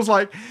 And it was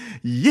like,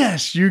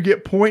 yes, you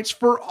get points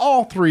for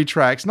all 3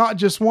 tracks, not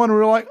just one. We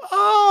were like,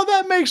 oh,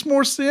 that makes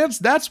more sense.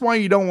 That's why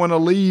you don't want to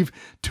leave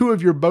 2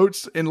 of your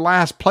boats in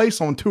last place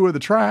on 2 of the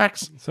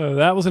tracks. So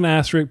that was an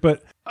asterisk.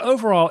 But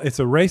overall, it's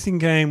a racing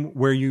game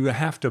where you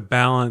have to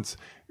balance,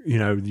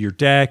 your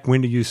deck,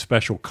 when to use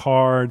special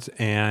cards,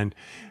 and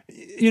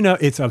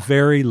it's a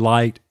very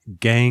light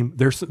game.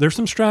 There's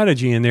some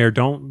strategy in there.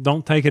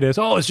 Don't take it as,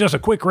 oh, it's just a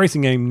quick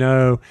racing game.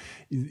 No,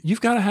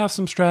 you've got to have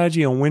some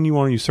strategy on when you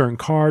want to use certain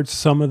cards.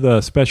 Some of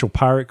the special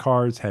pirate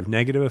cards have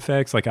negative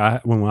effects. Like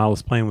when I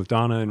was playing with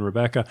Donna and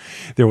Rebecca,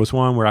 there was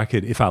one where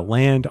if I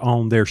land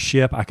on their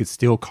ship, I could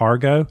steal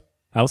cargo.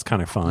 That was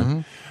kind of fun. Mm-hmm.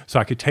 So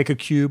I could take a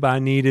cube I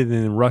needed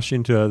and then rush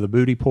into the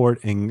booty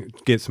port and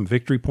get some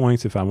victory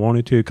points if I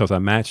wanted to because I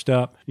matched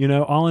up.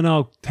 All in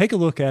all, take a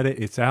look at it.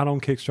 It's out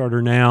on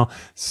Kickstarter now.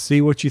 See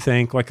what you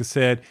think. Like I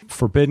said,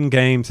 Forbidden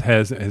Games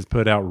has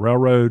put out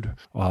Railroad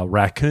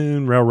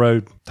Raccoon,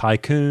 Railroad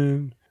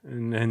Tycoon,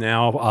 and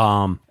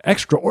now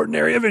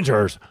Extraordinary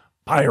Adventures,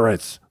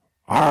 Pirates,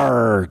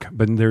 ARG.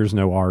 But there's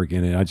no ARG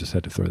in it. I just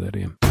had to throw that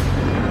in.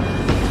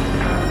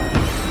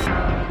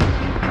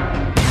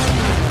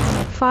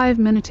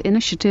 5-minute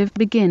initiative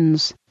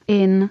begins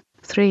in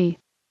 3,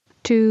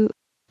 2,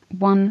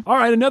 1. All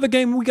right, another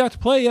game we got to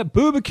play at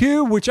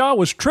BoobaQ, which I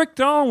was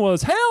tricked on,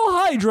 was Hell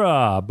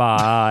Hydra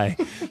by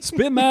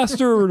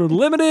Spinmaster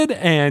Limited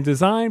and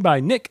designed by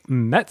Nick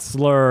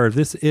Metzler.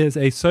 This is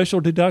a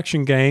social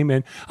deduction game,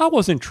 and I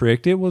wasn't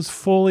tricked. It was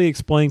fully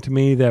explained to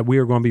me that we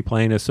are going to be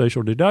playing a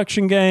social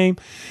deduction game,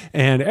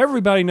 and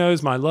everybody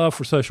knows my love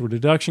for social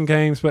deduction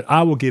games, but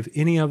I will give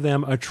any of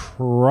them a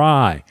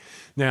try.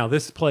 Now,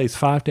 this plays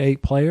 5 to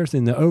 8 players,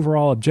 and the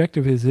overall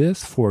objective is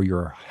this for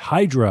your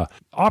Hydra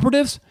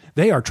operatives.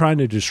 They are trying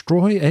to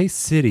destroy a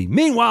city.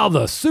 Meanwhile,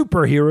 the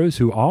superheroes,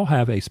 who all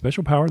have a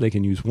special power they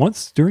can use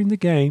once during the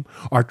game,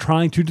 are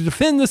trying to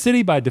defend the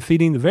city by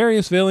defeating the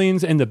various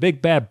villains and the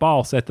big bad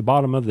boss at the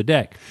bottom of the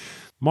deck.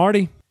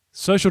 Marty,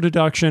 social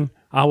deduction.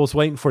 I was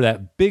waiting for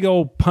that big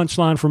old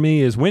punchline for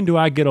me is, when do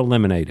I get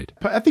eliminated?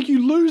 I think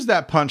you lose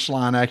that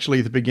punchline actually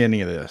at the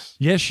beginning of this.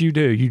 Yes, you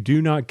do. You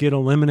do not get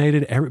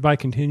eliminated. Everybody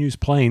continues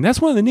playing.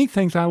 That's one of the neat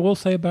things I will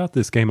say about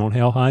this game on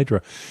Hell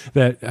Hydra,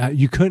 that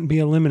you couldn't be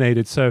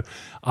eliminated. So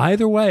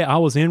either way, I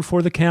was in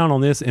for the count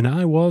on this, and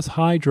I was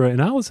Hydra,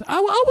 and I was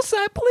believe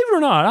it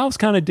or not, I was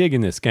kind of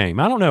digging this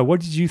game. I don't know. What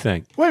did you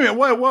think? Wait a minute.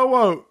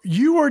 Whoa.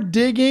 You were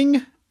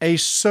digging a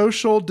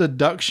social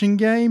deduction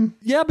game?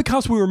 Yeah,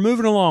 because we were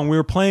moving along. We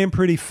were playing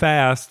pretty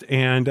fast,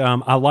 and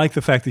I like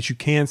the fact that you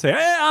can say,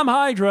 hey, I'm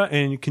Hydra,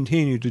 and you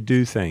continue to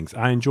do things.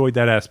 I enjoyed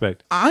that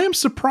aspect. I am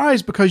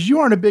surprised because you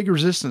aren't a big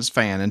Resistance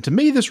fan, and to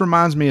me this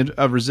reminds me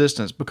of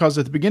Resistance because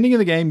at the beginning of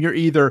the game, you're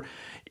either,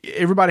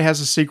 everybody has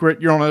a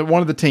secret, you're on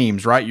one of the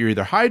teams, right? You're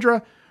either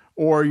Hydra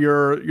or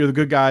you're the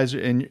good guys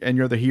and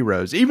you're the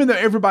heroes. Even though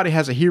everybody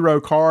has a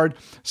hero card,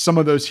 some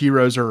of those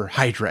heroes are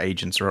Hydra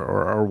agents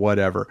or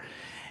whatever.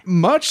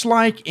 Much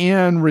like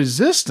in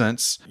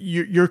Resistance,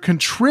 you're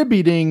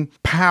contributing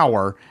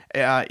power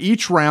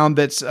each round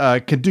that's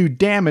can do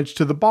damage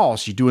to the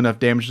boss. You do enough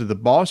damage to the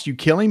boss, you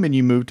kill him, and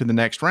you move to the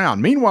next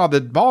round. Meanwhile, the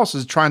boss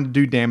is trying to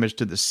do damage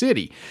to the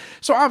city.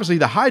 So obviously,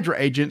 the Hydra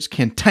agents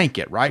can tank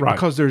it, right?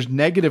 Because there's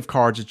negative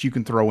cards that you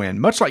can throw in,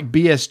 much like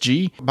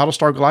BSG,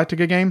 Battlestar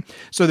Galactica game.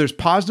 So there's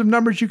positive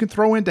numbers you can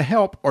throw in to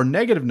help, or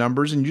negative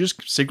numbers, and you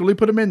just secretly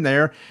put them in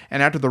there.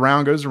 And after the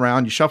round goes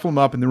around, you shuffle them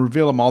up and then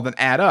reveal them all, then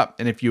add up.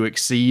 And if you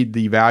exceed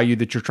the value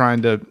that you're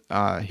trying to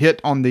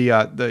hit on the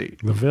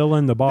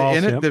villain, the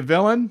boss, the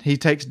villain, he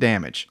takes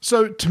damage.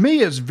 So to me,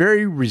 it's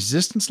very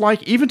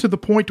Resistance-like, even to the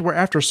point to where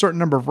after a certain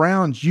number of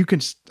rounds, you can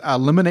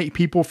eliminate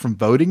people from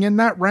voting in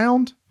that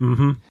round.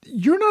 Mm-hmm.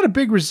 You're not a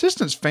big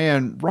Resistance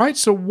fan, right?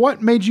 So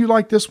what made you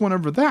like this one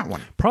over that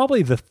one?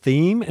 Probably the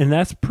theme, and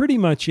that's pretty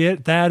much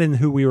it. That and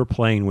who we were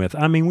playing with.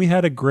 I mean, we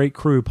had a great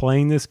crew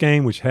playing this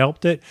game, which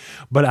helped it.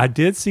 But I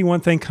did see one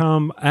thing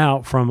come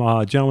out from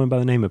a gentleman by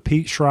the name of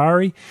Pete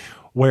Schreier,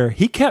 where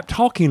he kept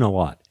talking a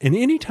lot. And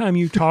anytime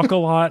you talk a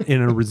lot in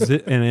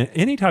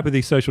any type of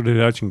these social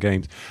deduction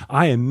games,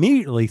 I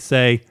immediately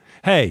say,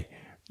 hey,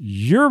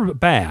 you're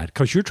bad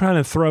because you're trying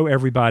to throw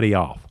everybody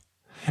off.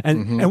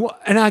 And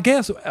I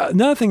guess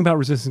another thing about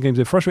Resistance games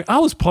that frustrates me, I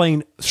was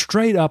playing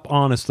straight up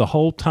honest the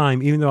whole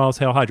time, even though I was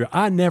Hell Hydra.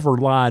 I never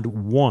lied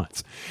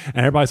once. And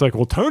everybody's like,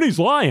 well, Tony's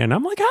lying.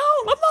 I'm like,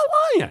 oh, I'm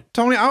not lying.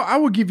 Tony, I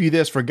will give you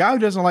this. For a guy who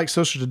doesn't like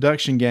social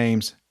deduction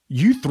games,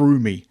 you threw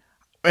me.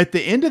 At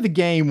the end of the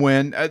game,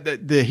 when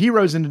the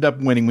heroes ended up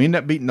winning, we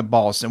ended up beating the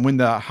boss. And when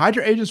the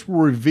Hydra agents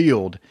were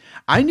revealed,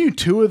 I knew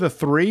two of the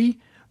three.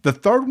 The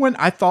third one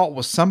I thought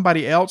was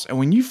somebody else. And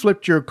when you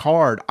flipped your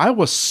card, I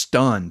was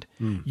stunned.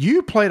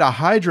 You played a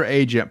Hydra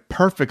agent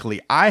perfectly.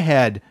 I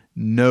had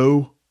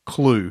no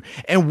clue.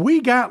 And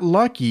we got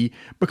lucky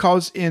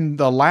because in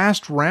the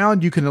last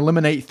round, you can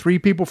eliminate 3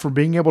 people for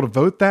being able to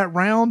vote that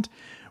round.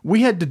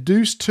 We had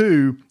deduced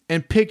 2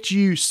 and picked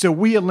you, so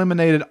we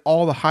eliminated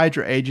all the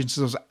Hydra agents.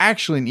 It was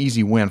actually an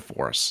easy win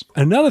for us.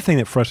 Another thing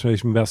that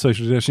frustrates me about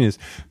social deduction is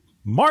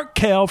Mark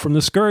Kell from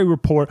the Scurry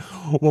Report.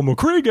 Well,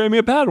 McCree gave me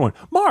a bad one.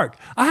 Mark,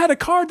 I had a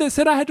card that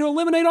said I had to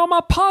eliminate all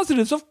my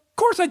positives. Of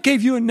course I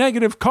gave you a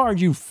negative card,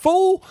 you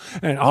fool.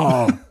 And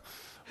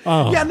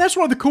Yeah, and that's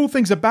one of the cool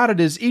things about it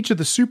is each of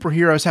the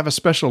superheroes have a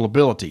special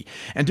ability.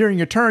 And during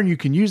your turn, you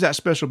can use that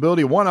special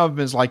ability. One of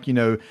them is like,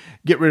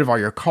 get rid of all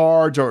your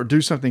cards or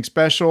do something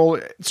special.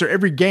 So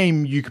every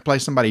game, you can play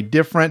somebody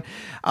different.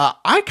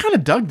 I kind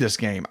of dug this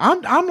game.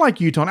 I'm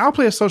like you, Tony. I'll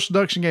play a social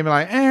deduction game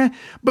and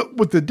but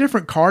with the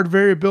different card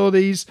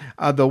variabilities,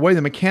 the way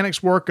the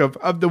mechanics work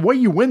of the way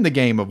you win the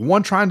game, of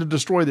one trying to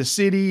destroy the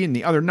city and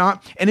the other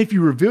not. And if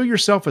you reveal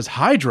yourself as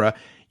Hydra,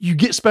 you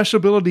get special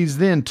abilities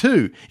then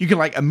too. You can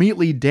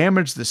immediately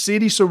damage the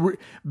city. So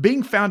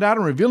being found out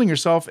and revealing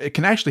yourself, it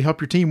can actually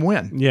help your team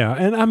win. Yeah.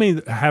 And I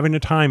mean, having a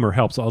timer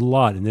helps a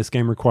lot. And this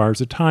game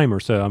requires a timer.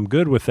 So I'm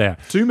good with that.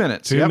 2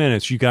 minutes. 2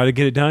 minutes. You got to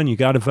get it done. You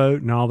got to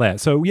vote and all that.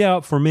 So yeah,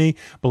 for me,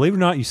 believe it or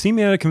not, you see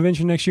me at a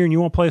convention next year and you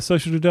want to play a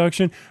social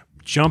deduction,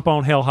 jump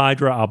on Hell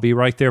Hydra. I'll be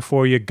right there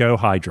for you. Go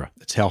Hydra.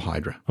 It's Hell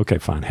Hydra. Okay,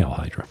 fine. Hell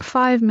Hydra.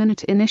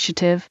 5-minute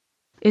initiative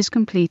is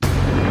complete.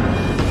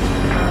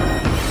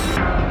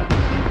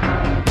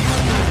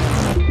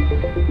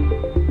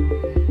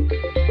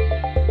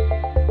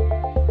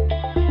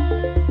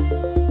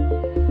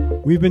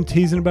 We've been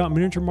teasing about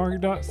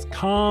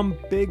miniaturemarket.com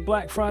big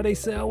Black Friday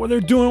sale where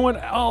they're doing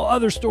what all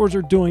other stores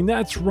are doing.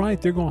 That's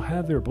right. They're going to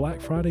have their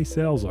Black Friday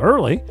sales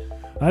early.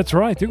 That's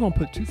right. They're going to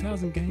put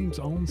 2,000 games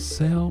on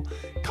sale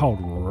called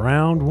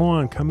Round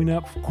 1 coming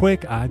up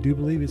quick. I do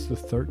believe it's the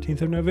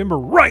 13th of November,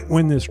 right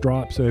when this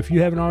drops. So if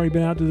you haven't already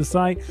been out to the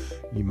site,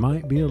 you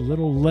might be a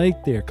little late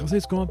there because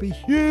it's going to be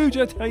huge.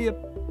 I tell you,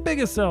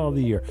 biggest sale of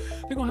the year.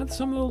 They're going to have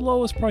some of the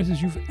lowest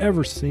prices you've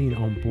ever seen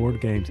on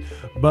board games.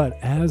 But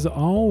as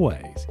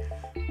always,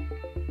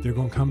 they're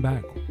going to come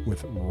back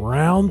with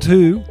Round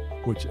 2,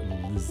 which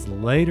is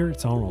later.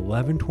 It's on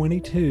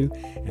 11/22,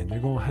 and they're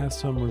going to have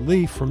some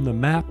relief from the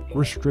map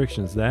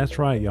restrictions. That's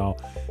right, y'all.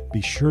 Be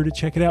sure to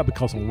check it out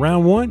because on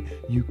Round 1,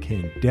 you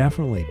can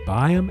definitely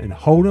buy them and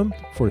hold them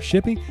for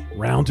shipping.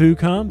 Round 2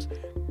 comes,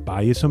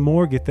 buy you some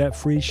more, get that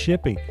free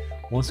shipping.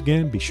 Once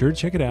again, be sure to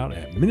check it out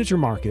at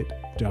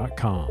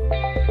miniaturemarket.com.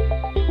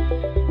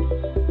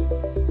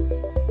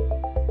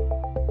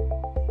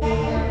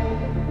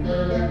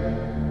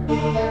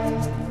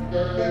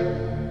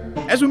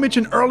 As we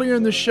mentioned earlier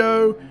in the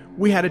show,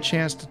 we had a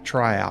chance to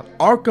try out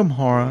Arkham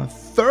Horror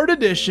 3rd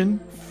Edition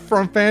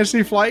from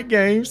Fantasy Flight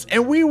Games,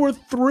 and we were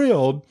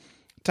thrilled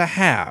to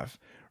have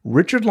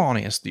Richard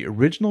Launius, the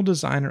original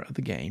designer of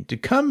the game, to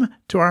come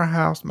to our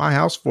house, my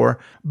house, for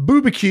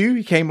BBQ.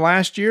 He came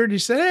last year and he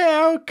said, hey,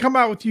 I'll come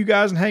out with you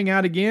guys and hang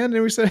out again.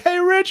 And we said, hey,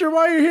 Richard,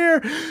 while you're here,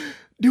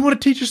 do you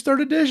want to teach us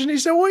 3rd edition? He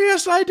said, well,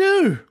 yes, I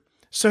do.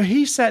 So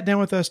he sat down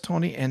with us,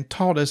 Tony, and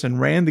taught us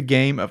and ran the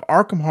game of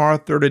Arkham Horror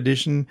 3rd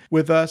edition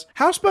with us.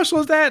 How special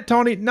is that,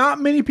 Tony? Not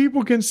many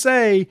people can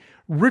say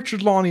Richard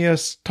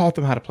Launius taught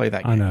them how to play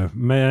that game. I know.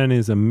 Man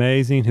is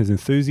amazing. His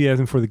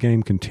enthusiasm for the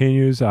game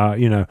continues.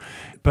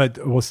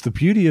 But what's the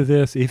beauty of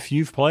this? If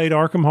you've played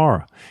Arkham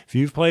Horror, if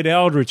you've played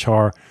Eldritch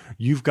Horror,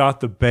 you've got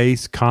the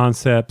base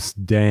concepts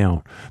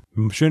down.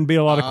 Shouldn't be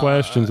a lot of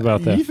questions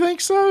about that. You think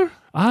so?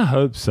 I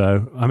hope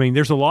so. I mean,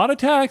 there's a lot of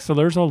text, so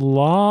there's a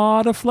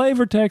lot of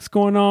flavor text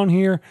going on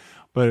here,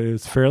 but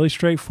it's fairly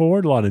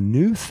straightforward. A lot of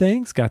new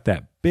things. Got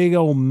that big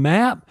old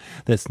map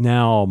that's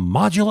now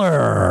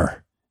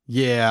modular.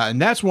 Yeah,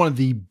 and that's one of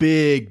the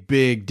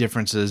big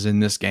differences in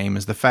this game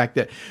is the fact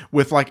that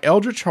with like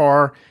Eldritch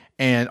Horror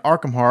and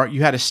Arkham Horror,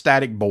 you had a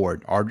static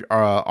board.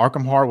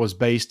 Arkham Horror was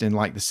based in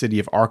like the city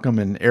of Arkham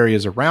and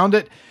areas around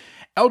it.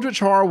 Eldritch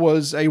Horror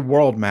was a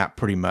world map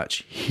pretty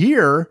much.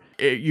 Here,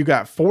 you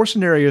got 4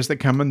 scenarios that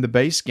come in the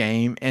base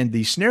game, and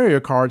the scenario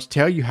cards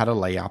tell you how to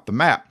lay out the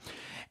map.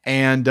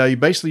 And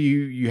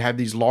you have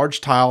these large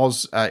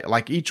tiles,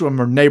 like each of them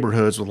are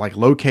neighborhoods with like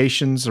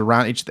locations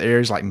around each of the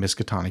areas, like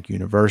Miskatonic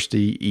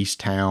University, East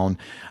Town,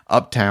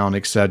 Uptown,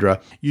 etc.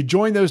 You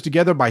join those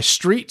together by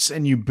streets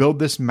and you build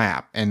this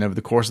map. And over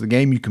the course of the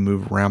game, you can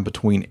move around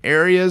between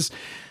areas.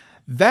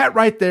 That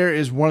right there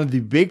is one of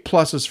the big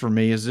pluses for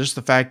me, is just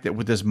the fact that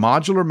with this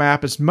modular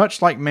map, it's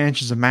much like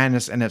Mansions of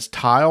Madness and its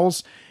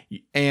tiles,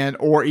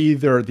 or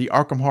either the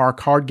Arkham Horror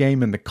card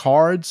game and the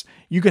cards.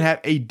 You can have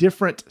a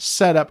different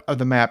setup of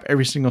the map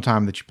every single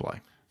time that you play.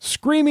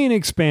 Screaming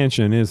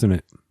expansion, isn't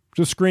it?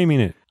 Just screaming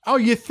it. Oh,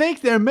 you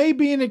think there may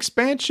be an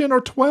expansion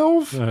or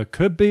 12?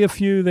 Could be a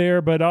few there,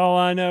 but all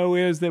I know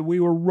is that we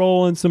were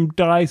rolling some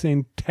dice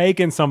and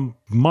taking some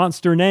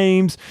monster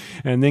names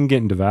and then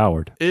getting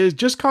devoured.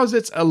 Just because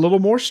it's a little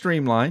more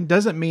streamlined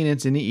doesn't mean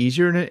it's any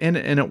easier, and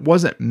it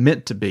wasn't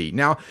meant to be.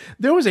 Now,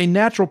 there was a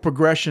natural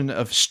progression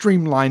of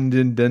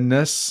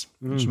streamlinedness,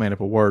 just made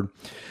up a word,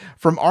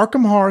 from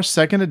Arkham Horror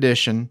 2nd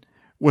edition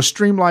was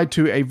streamlined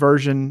to a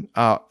version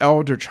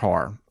Eldritch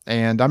Horror.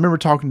 And I remember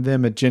talking to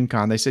them at Gen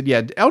Con. They said,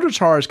 yeah, Eldritch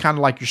Horror is kind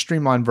of like your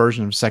streamlined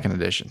version of 2nd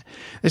edition.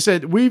 They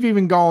said, we've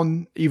even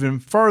gone even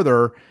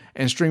further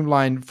and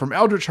streamlined from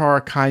Eldritch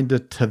Horror kind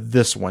of to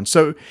this one.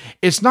 So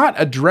it's not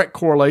a direct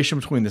correlation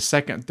between the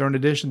 2nd and 3rd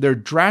edition. They're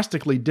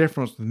drastically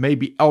different, with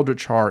maybe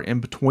Eldritch Horror in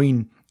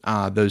between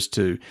those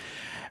two.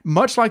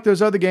 Much like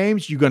those other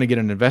games, you're going to get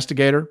an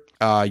investigator.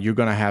 You're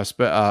going to have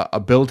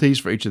abilities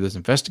for each of those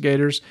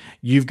investigators.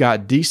 You've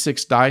got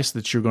D6 dice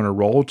that you're going to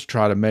roll to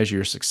try to measure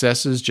your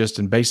successes. Just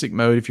in basic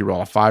mode, if you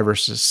roll a 5 or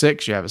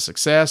 6, you have a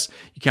success.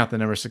 You count the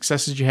number of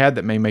successes you had.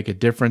 That may make a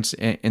difference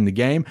in the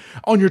game.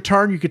 On your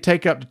turn, you could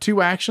take up to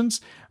 2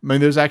 actions. I mean,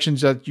 those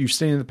actions that you've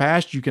seen in the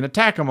past, you can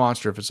attack a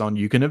monster if it's on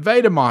you. You can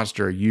evade a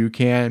monster. You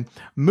can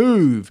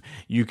move.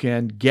 You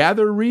can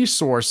gather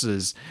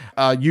resources.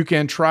 You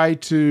can try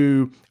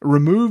to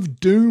remove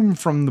doom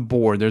from the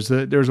board. There's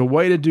a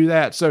way to do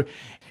that. So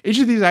each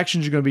of these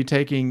actions you're going to be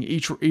taking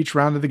each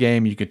round of the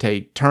game. You can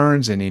take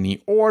turns in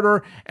any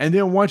order. And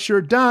then once you're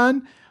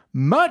done,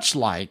 much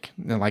like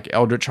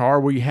Eldritch Horror,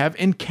 where you have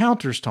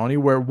encounters, Tony,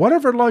 where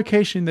whatever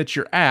location that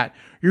you're at,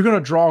 you're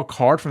going to draw a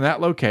card from that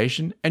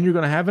location and you're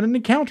going to have an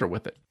encounter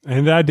with it.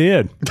 And I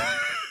did.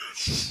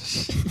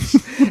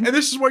 And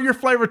this is where your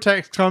flavor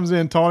text comes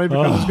in, Tony,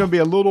 because there's going to be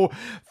a little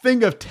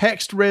thing of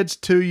text reads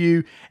to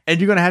you, and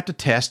you're going to have to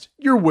test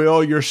your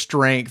will, your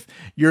strength,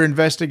 your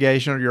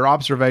investigation, or your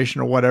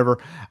observation, or whatever.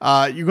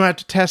 You're going to have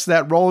to test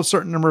that, roll a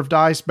certain number of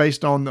dice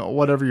based on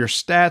whatever your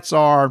stats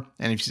are,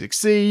 and if you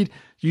succeed,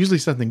 usually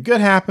something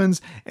good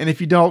happens, and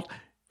if you don't,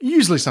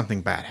 usually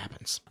something bad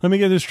happens. Let me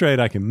get this straight.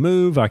 I can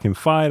move, I can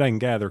fight, I can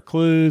gather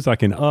clues, I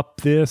can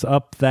up this,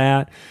 up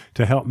that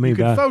to help me. You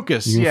can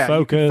focus. You can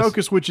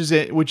focus, which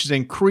is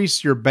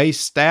increase your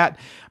base stat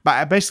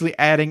by basically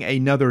adding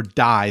another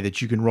die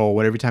that you can roll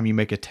every time you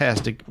make a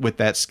test with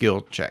that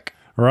skill check.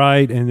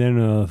 Right, and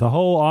then the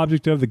whole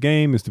object of the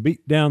game is to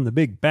beat down the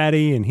big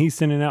baddie, and he's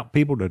sending out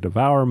people to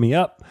devour me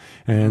up.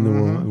 And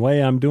the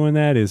way I'm doing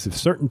that is if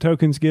certain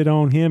tokens get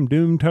on him,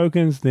 doom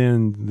tokens,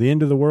 then the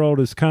end of the world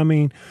is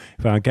coming.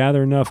 If I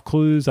gather enough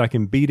clues, I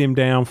can beat him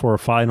down for a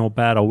final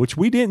battle, which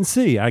we didn't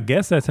see. I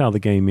guess that's how the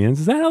game ends.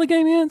 Is that how the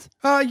game ends?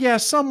 Yeah,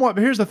 somewhat.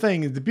 But here's the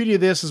thing. The beauty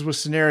of this is with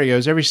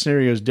scenarios, every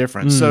scenario is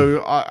different.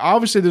 So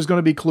obviously there's going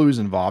to be clues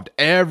involved.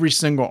 Every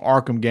single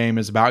Arkham game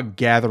is about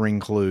gathering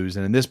clues.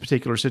 And in this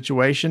particular situation,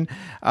 situation.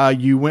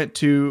 You went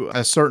to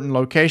a certain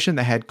location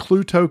that had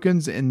clue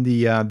tokens in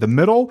the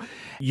middle.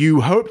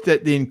 You hoped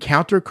that the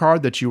encounter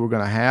card that you were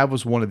going to have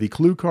was one of the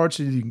clue cards,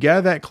 so you can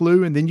gather that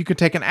clue, and then you can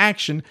take an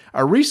action,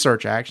 a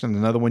research action,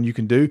 another one you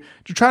can do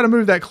to try to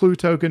move that clue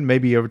token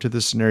maybe over to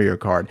the scenario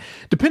card.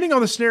 Depending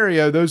on the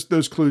scenario,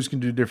 those clues can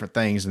do different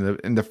things.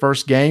 In the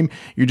first game,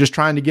 you're just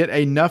trying to get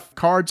enough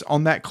cards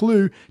on that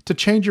clue to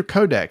change your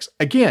codex.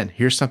 Again,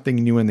 here's something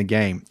new in the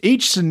game.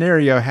 Each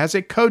scenario has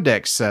a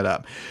codex set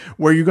up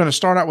where you're going to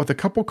start out with a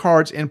couple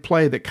cards in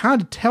play that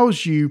kind of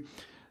tells you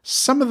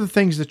some of the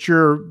things that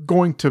you're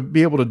going to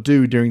be able to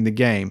do during the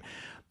game.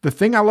 The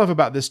thing I love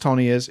about this,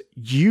 Tony, is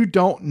you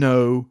don't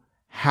know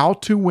how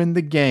to win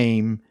the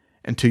game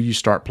until you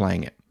start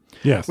playing it.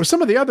 Yes. With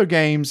some of the other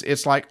games,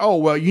 it's like, oh,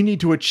 well, you need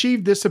to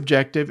achieve this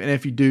objective, and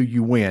if you do,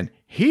 you win.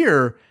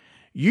 Here,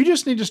 you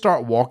just need to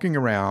start walking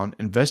around,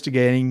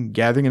 investigating,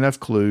 gathering enough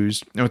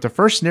clues. And with the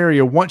first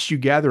scenario, once you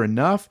gather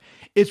enough,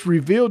 it's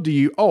revealed to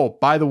you, oh,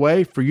 by the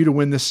way, for you to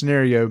win this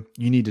scenario,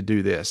 you need to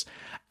do this.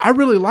 I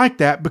really like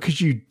that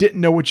because you didn't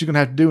know what you're going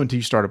to have to do until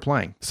you started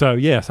playing. So,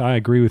 yes, I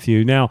agree with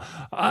you. Now,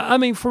 I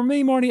mean, for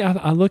me, Marty,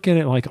 I look at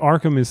it like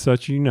Arkham is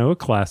such, a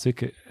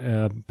classic.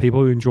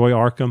 People who enjoy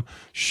Arkham,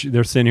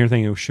 they're sitting here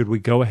thinking, should we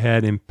go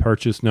ahead and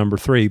purchase number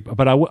 3?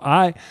 But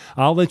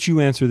I'll let you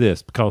answer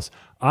this because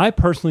I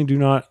personally do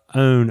not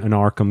own an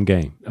Arkham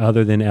game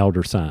other than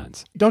Elder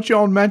Signs. Don't you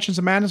own Mansions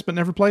of Madness but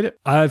never played it?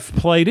 I've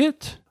played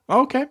it.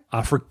 Okay.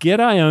 I forget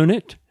I own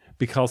it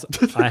because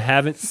I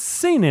haven't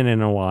seen it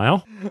in a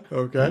while.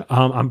 Okay.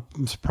 I'm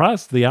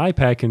surprised the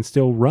iPad can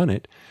still run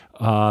it,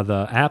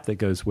 the app that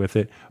goes with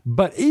it.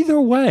 But either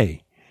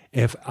way,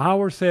 if I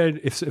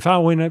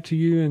went up to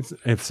you and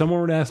if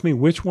someone were to ask me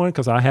which one,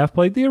 because I have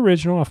played the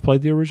original, I've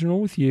played the original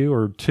with you,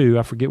 or 2,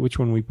 I forget which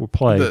one we were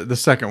playing. The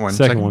second one,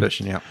 second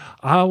edition, yeah.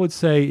 I would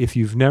say if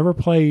you've never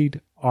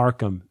played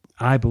Arkham,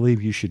 I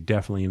believe you should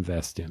definitely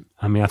invest in.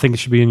 I mean, I think it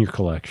should be in your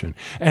collection.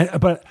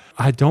 But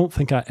I don't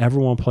think I ever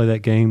want to play that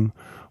game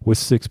with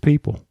 6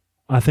 people.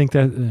 I think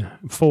that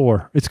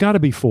 4. It's got to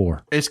be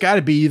 4. It's got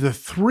to be either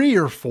 3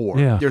 or 4.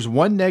 Yeah. There's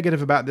one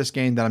negative about this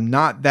game that I'm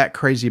not that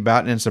crazy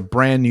about, and it's a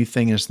brand new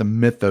thing, and it's the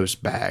Mythos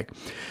bag.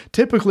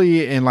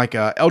 Typically, in like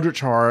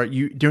Eldritch Horror,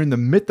 during the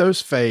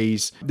Mythos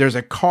phase, there's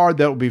a card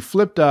that will be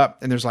flipped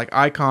up, and there's like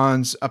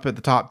icons up at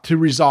the top to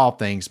resolve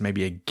things.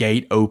 Maybe a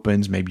gate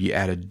opens, maybe you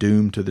add a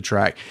doom to the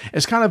track.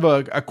 It's kind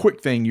of a quick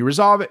thing. You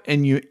resolve it,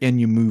 and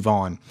you move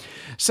on.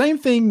 Same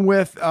thing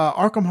with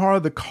Arkham Horror,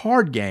 the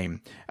card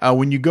game.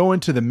 When you go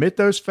into the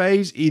Mythos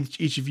phase,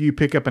 each of you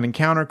pick up an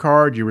encounter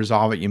card, you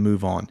resolve it, you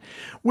move on.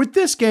 With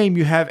this game,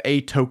 you have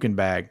a token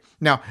bag.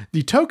 Now,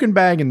 the token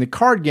bag in the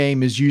card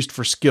game is used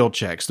for skill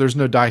checks. There's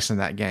no dice in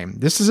that game.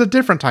 This is a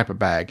different type of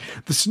bag.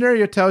 The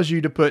scenario tells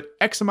you to put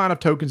X amount of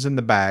tokens in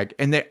the bag,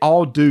 and they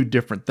all do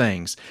different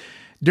things.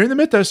 During the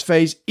Mythos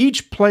phase,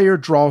 each player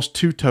draws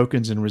 2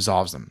 tokens and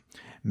resolves them.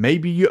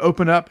 Maybe you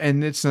open up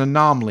and it's an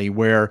anomaly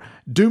where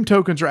Doom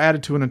tokens are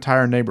added to an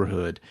entire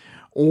neighborhood.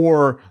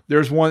 Or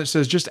there's one that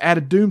says just add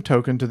a Doom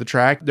token to the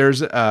track.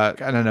 There's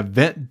an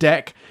event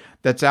deck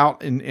that's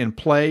out in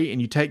play,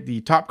 and you take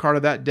the top card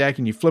of that deck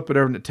and you flip it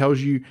over and it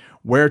tells you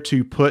where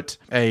to put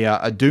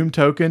a Doom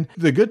token.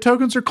 The good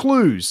tokens are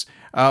clues.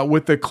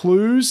 With the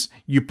clues,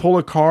 you pull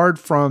a card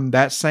from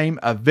that same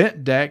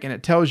event deck and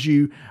it tells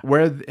you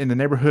where in the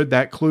neighborhood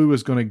that clue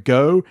is going to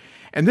go.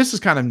 And this is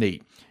kind of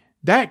neat.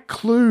 That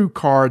clue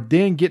card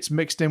then gets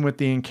mixed in with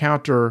the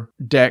encounter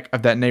deck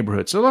of that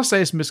neighborhood. So let's say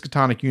it's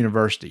Miskatonic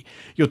University.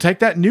 You'll take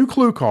that new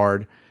clue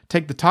card,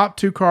 take the top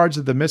 2 cards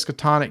of the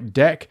Miskatonic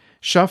deck,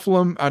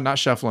 shuffle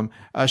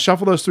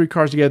those 3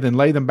 cards together and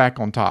lay them back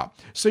on top.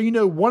 So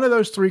one of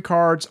those 3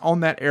 cards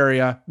on that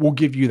area will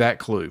give you that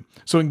clue.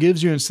 So it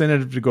gives you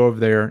incentive to go over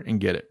there and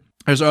get it.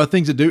 There's other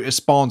things to do. It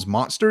spawns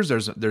monsters.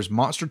 There's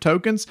monster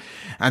tokens.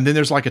 And then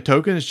there's like a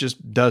token that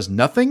just does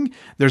nothing.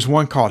 There's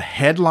one called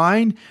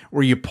Headline,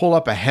 where you pull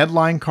up a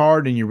headline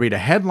card and you read a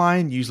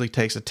headline. It usually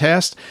takes a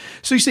test.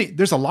 So you see,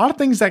 there's a lot of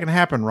things that can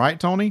happen, right,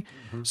 Tony?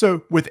 Mm-hmm.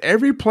 So with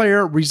every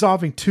player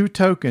resolving 2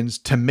 tokens,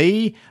 to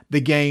me, the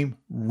game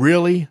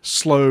really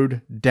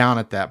slowed down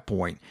at that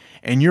point.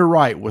 And you're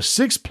right. With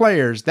 6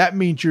 players, that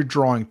means you're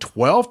drawing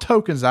 12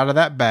 tokens out of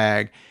that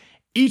bag.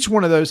 Each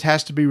one of those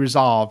has to be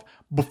resolved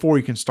before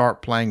you can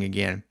start playing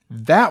again.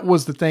 That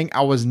was the thing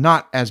I was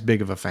not as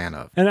big of a fan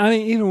of. And I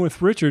mean, even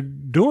with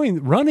Richard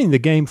running the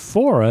game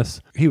for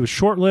us, he was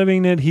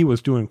short-living it. He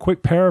was doing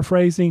quick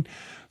paraphrasing.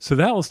 So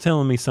that was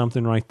telling me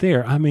something right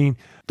there. I mean,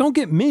 don't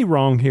get me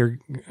wrong here,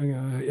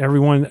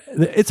 everyone.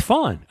 It's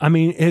fun. I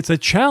mean, it's a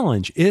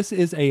challenge. This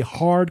is a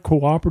hard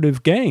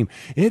cooperative game.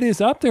 It is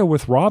up there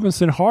with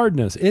Robinson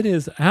Hardness. It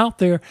is out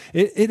there.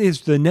 It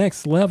is the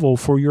next level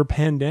for your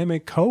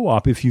pandemic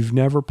co-op if you've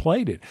never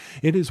played it.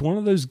 It is one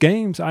of those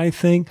games, I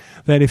think,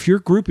 that if your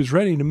group is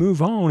ready to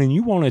move on and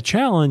you want a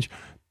challenge,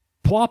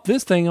 plop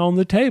this thing on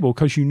the table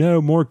because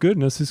more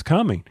goodness is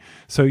coming.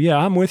 So yeah,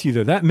 I'm with you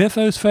there. That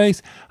Mythos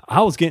phase,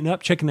 I was getting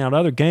up, checking out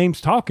other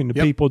games, talking to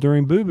people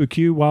during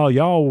BooBoo while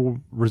y'all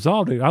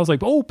resolved it. I was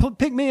like,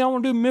 pick me. I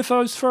want to do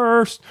Mythos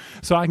first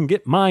so I can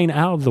get mine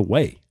out of the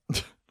way.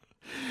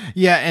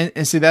 Yeah,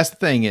 and see, that's the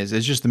thing it's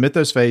just the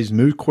Mythos phase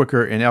moved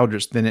quicker in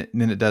Eldritch than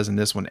it does in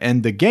this one.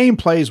 And the game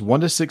plays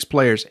 1 to 6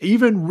 players.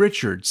 Even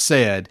Richard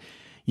said,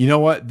 you know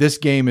what? This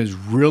game is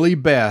really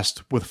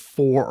best with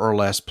 4 or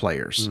less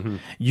players. Mm-hmm.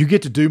 You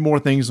get to do more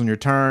things on your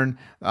turn.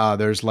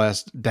 There's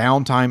less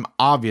downtime,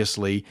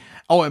 obviously.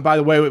 Oh, and by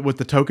the way, with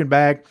the token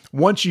bag,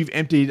 once you've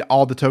emptied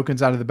all the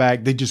tokens out of the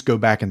bag, they just go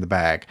back in the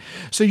bag.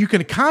 So you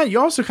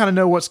also kind of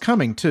know what's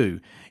coming too.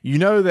 You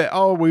know that,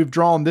 we've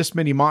drawn this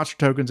many monster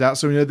tokens out,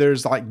 so we know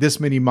there's like this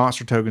many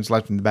monster tokens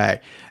left in the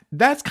bag.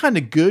 That's kind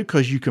of good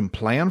because you can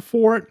plan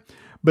for it,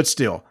 but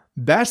still,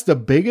 that's the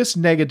biggest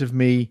negative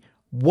me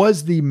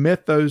was the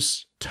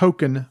Mythos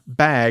token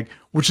bag,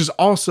 which is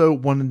also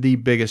one of the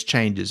biggest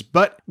changes.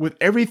 But with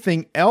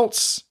everything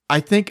else, I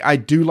think I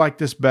do like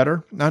this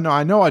better.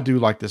 I know I do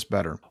like this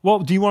better. Well,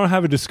 do you want to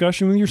have a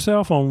discussion with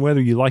yourself on whether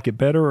you like it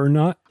better or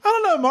not? I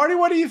don't know, Marty.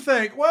 What do you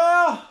think?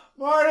 Well,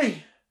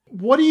 Marty,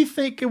 what do you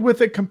think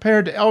with it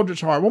compared to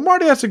Eldritch Horror? Well,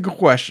 Marty, that's a good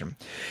question.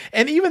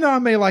 And even though I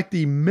may like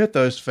the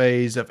Mythos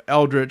phase of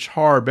Eldritch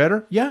Horror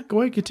better, yeah,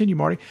 go ahead, continue,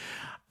 Marty.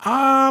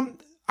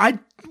 I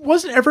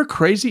wasn't ever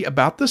crazy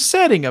about the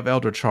setting of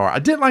Eldritch Horror. I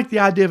didn't like the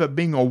idea of it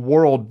being a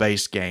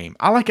world-based game.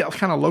 I like it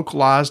kind of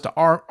localized to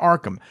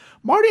Arkham.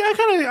 Marty,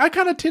 I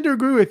kind of tend to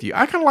agree with you.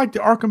 I kind of like the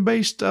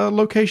Arkham-based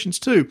locations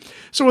too.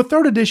 So with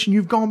 3rd edition,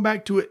 you've gone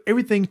back to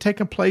everything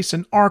taking place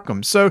in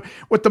Arkham. So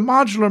with the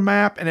modular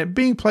map and it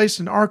being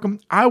placed in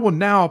Arkham, I will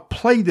now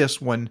play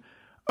this one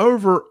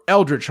over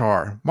Eldritch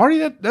Horror.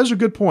 Marty, those are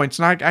good points,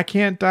 and I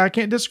can't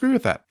disagree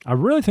with that. I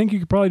really think you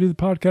could probably do the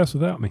podcast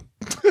without me.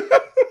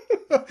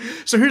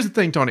 So here's the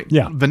thing, Tony.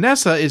 Yeah.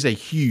 Vanessa is a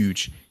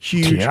huge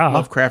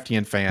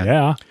Lovecraftian fan.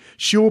 Yeah.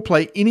 She will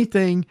play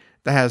anything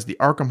that has the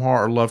Arkham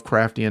Horror or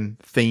Lovecraftian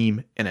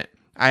theme in it.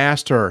 I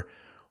asked her,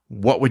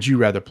 what would you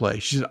rather play?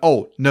 She said,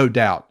 no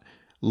doubt.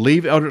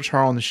 Leave Eldritch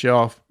Horror on the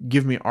shelf.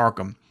 Give me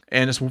Arkham.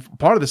 And it's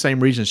part of the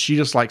same reason. She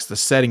just likes the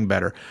setting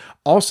better.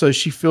 Also,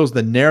 she feels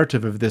the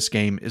narrative of this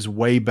game is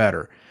way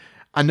better.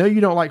 I know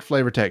you don't like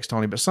flavor text,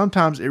 Tony, but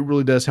sometimes it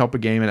really does help a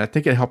game, and I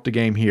think it helped the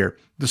game here.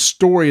 The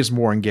story is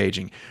more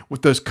engaging.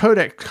 With those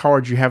codex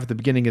cards you have at the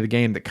beginning of the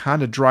game that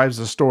kind of drives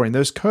the story, and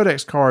those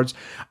codex cards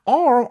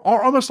are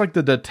almost like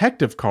the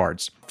detective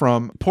cards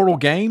from Portal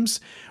Games,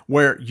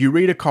 where you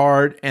read a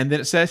card, and then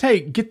it says, hey,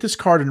 get this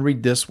card and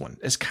read this one.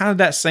 It's kind of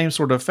that same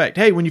sort of effect.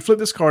 Hey, when you flip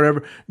this card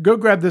over, go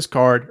grab this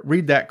card,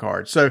 read that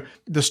card. So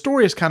the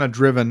story is kind of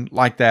driven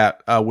like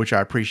that, which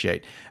I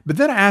appreciate. But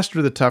then I asked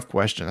her the tough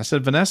question. I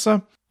said,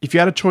 Vanessa, if you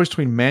had a choice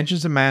between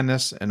Mansions of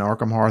Madness and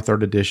Arkham Horror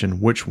 3rd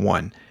Edition, which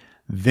one?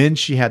 Then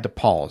she had to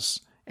pause,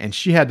 and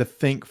she had to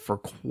think for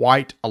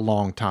quite a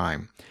long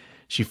time.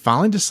 She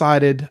finally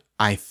decided,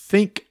 I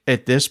think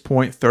at this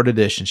point, 3rd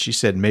Edition. She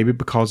said maybe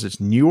because it's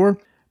newer,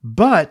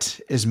 but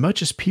as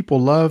much as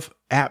people love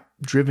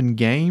app-driven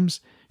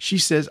games, she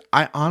says,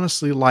 I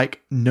honestly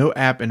like no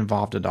app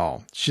involved at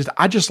all. She says,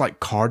 I just like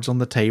cards on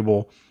the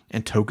table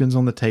and tokens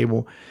on the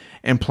table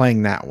and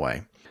playing that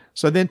way.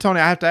 So then, Tony,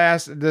 I have to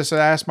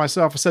ask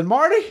myself, I said,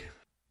 Marty,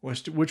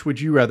 which would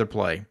you rather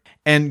play?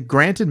 And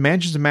granted,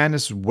 Mansions of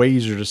Madness is way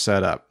easier to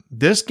set up.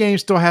 This game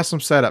still has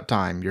some setup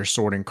time. You're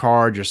sorting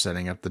cards, you're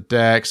setting up the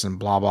decks, and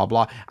blah, blah,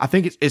 blah. I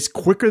think it's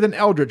quicker than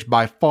Eldritch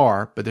by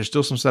far, but there's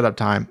still some setup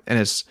time, and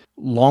it's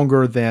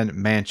longer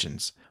than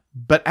Mansions.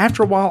 But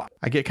after a while,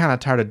 I get kind of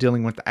tired of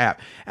dealing with the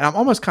app, and I'm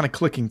almost kind of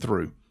clicking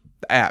through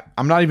the app.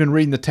 I'm not even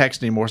reading the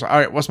text anymore. So, all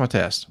right, what's my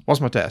test?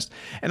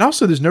 And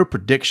also, there's no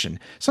prediction.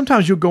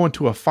 Sometimes you'll go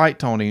into a fight,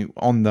 Tony,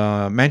 on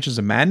the Mansions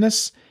of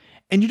Madness,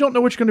 and you don't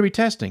know what you're going to be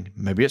testing.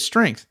 Maybe it's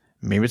strength.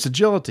 Maybe it's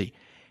agility.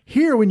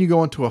 Here, when you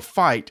go into a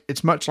fight,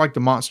 it's much like the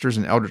monsters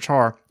in Eldritch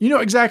Horror. You know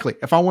exactly.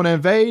 If I want to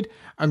invade,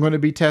 I'm going to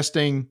be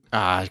testing.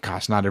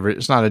 It's not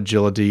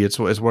agility. It's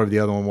whatever the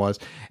other one was.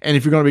 And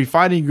if you're going to be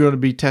fighting, you're going to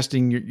be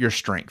testing your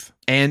strength.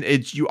 And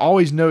you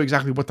always know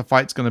exactly what the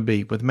fight's going to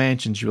be. With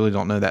Mansions, you really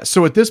don't know that.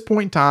 So at this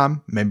point in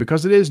time, maybe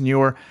because it is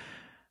newer,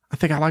 I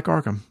think I like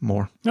Arkham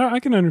more. No, I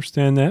can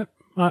understand that.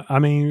 I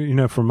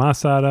mean, from my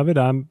side of it,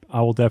 I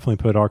will definitely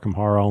put Arkham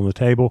Horror on the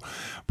table,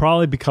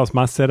 probably because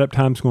my setup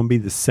time is going to be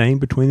the same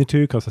between the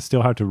two because I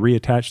still have to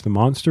reattach the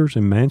monsters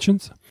in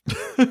Mansions.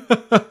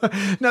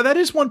 Now, that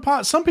is one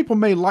part. Some people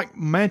may like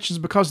Mansions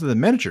because of the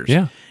miniatures.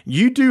 Yeah.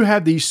 You do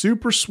have these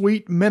super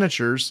sweet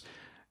miniatures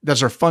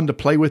that are fun to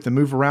play with and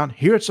move around.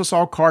 Here, it's just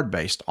all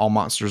card-based. All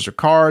monsters are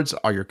cards.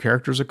 All your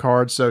characters are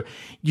cards. So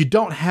you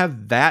don't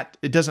have that.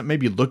 It doesn't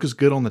maybe look as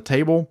good on the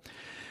table.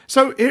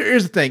 So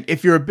here's the thing.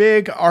 If you're a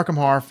big Arkham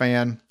Horror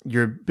fan,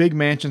 you're a big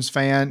Mansions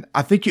fan,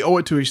 I think you owe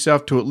it to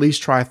yourself to at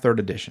least try 3rd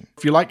Edition.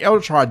 If you like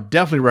Eldritch Horror, I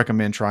definitely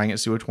recommend trying it,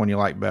 see which one you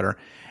like better.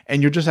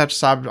 And you'll just have to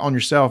decide on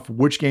yourself,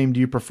 which game do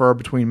you prefer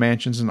between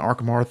Mansions and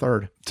Arkham Horror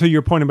 3rd? To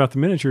your point about the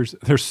miniatures,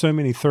 there's so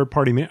many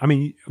third-party... I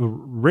mean,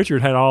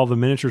 Richard had all the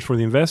miniatures for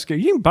the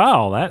Investigator. You can buy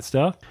all that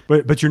stuff,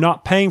 but you're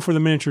not paying for the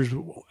miniatures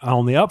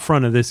on the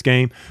upfront of this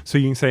game, so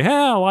you can say, hey,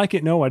 I like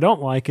it, no, I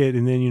don't like it,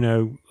 and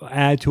then,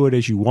 add to it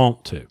as you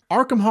want to.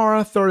 Arkham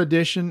Horror 3rd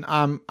Edition,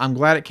 I'm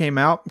glad it came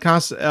out.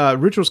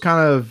 Rich was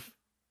kind of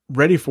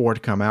ready for it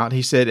to come out.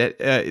 He said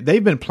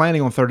they've been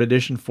planning on 3rd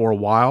edition for a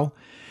while.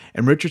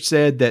 And Richard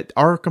said that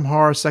Arkham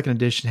Horror 2nd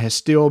edition has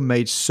still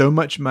made so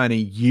much money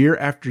year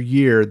after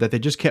year that they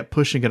just kept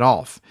pushing it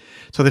off.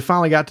 So they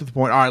finally got to the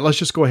point, all right, let's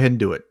just go ahead and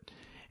do it.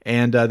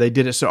 And they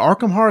did it. So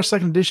Arkham Horror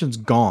 2nd edition's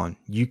gone.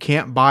 You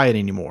can't buy it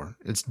anymore.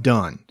 It's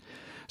done.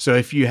 So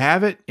if you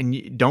have it, and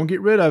you don't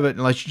get rid of it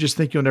unless you just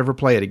think you'll never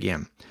play it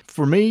again.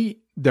 For me,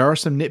 there are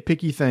some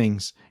nitpicky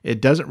things.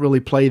 It doesn't really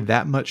play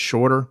that much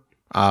shorter.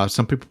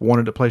 Some people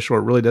wanted to play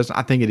short. It really doesn't.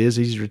 I think it is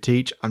easier to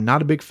teach. I'm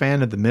not a big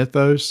fan of the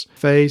Mythos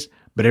phase.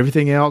 But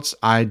everything else,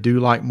 I do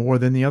like more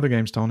than the other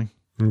games, Tony.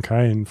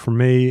 Okay, and for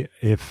me,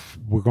 if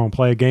we're going to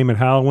play a game at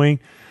Halloween,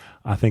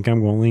 I think I'm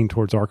going to lean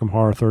towards Arkham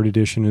Horror 3rd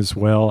edition as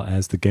well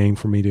as the game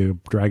for me to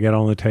drag out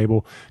on the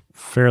table.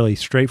 Fairly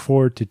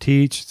straightforward to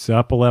teach. It's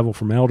up a level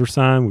from Elder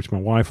Sign, which my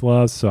wife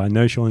loves, so I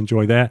know she'll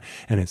enjoy that.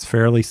 And it's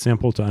fairly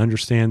simple to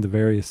understand the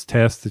various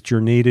tests that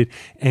you're needed.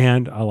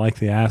 And I like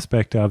the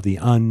aspect of the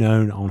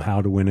unknown on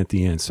how to win at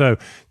the end. So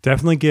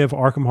definitely give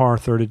Arkham Horror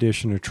 3rd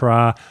edition a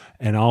try,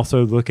 and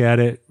also look at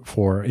it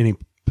for any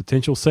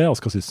potential sales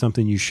because it's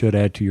something you should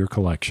add to your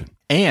collection.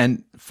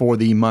 And for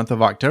the month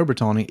of October,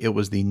 Tony, it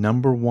was the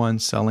 #1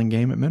 selling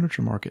game at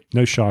Miniature Market.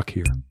 No shock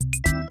here.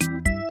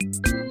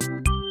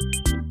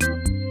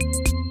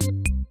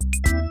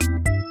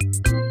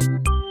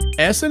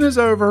 Essen is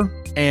over,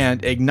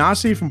 and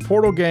Ignacy from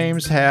Portal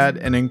Games had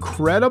an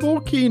incredible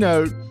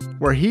keynote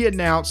where he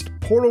announced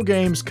Portal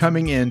Games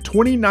coming in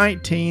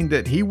 2019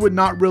 that he would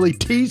not really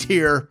tease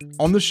here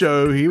on the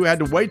show. He had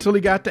to wait till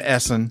he got to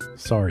Essen.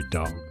 Sorry,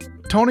 dog.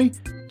 Tony,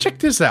 check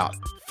this out.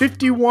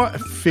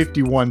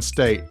 51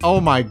 state. Oh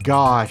my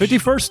gosh.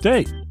 51st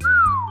state.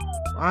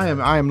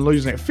 I am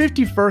losing it.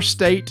 51st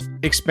State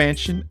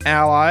expansion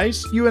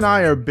allies. You and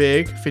I are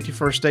big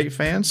 51st State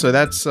fans, so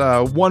that's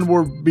one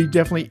we'll be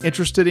definitely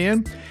interested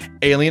in.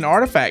 Alien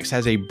Artifacts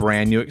has a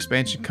brand new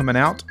expansion coming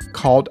out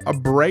called A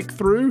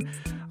Breakthrough.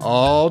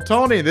 Oh,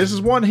 Tony, this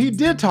is one he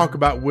did talk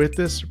about with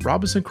us,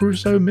 Robinson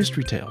Crusoe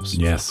Mystery Tales.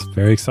 Yes,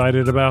 very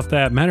excited about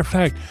that. Matter of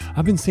fact,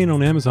 I've been seeing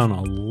on Amazon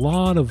a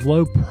lot of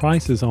low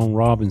prices on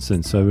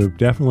Robinson, so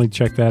definitely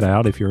check that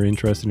out if you're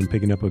interested in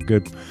picking up a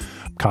good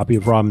copy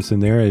of Robinson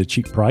there at a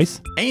cheap price.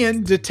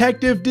 And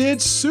Detective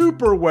did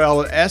super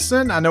well at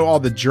Essen. I know all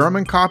the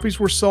German copies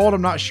were sold.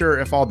 I'm not sure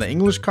if all the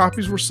English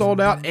copies were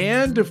sold out.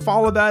 And to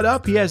follow that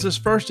up, he has his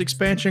first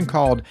expansion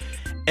called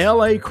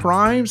LA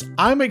Crimes.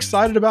 I'm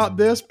excited about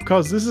this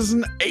because this is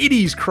an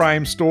 80s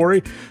crime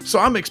story. So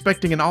I'm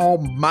expecting an all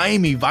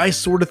Miami Vice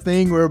sort of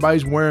thing where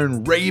everybody's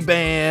wearing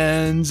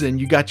Ray-Bans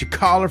and you got your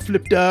collar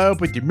flipped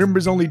up with your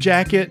members only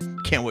jacket.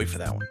 Can't wait for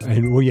that one.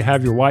 And will you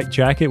have your white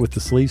jacket with the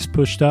sleeves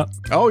pushed up?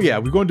 Oh yeah,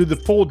 we're going to do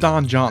the full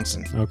Don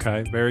Johnson.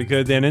 Okay, very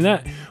good then. And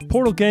that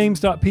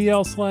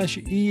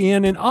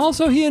portalgames.pl/en. And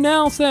also he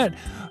announced that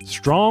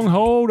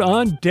Stronghold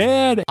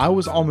Undead. I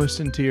was almost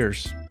in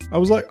tears. I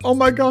was like, oh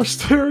my gosh,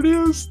 there it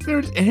is. There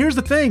it is. And here's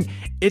the thing.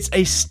 It's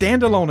a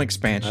standalone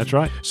expansion. That's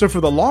right. So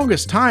for the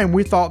longest time,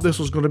 we thought this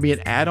was going to be an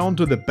add-on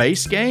to the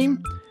base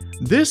game.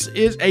 This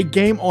is a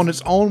game on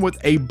its own with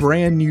a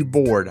brand new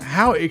board.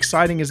 How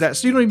exciting is that?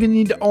 So you don't even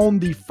need to own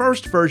the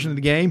first version of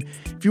the game.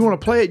 If you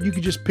want to play it, you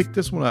can just pick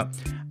this one up.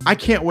 I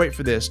can't wait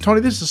for this. Tony,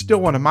 this is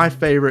still one of my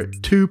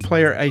favorite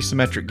two-player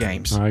asymmetric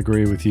games. I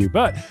agree with you.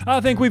 But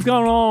I think we've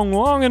gone on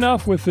long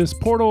enough with this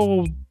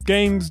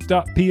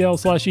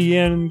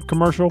portalgames.pl/en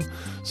commercial.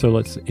 So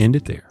let's end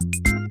it there.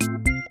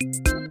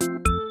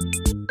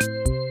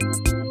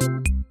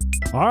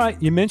 All right,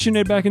 you mentioned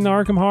it back in the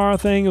Arkham Horror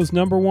thing. It was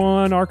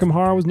 #1. Arkham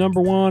Horror was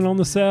 #1 on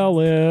the sale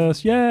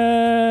list.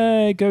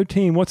 Yay! Go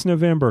team. What's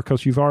November?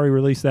 Because you've already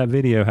released that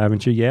video,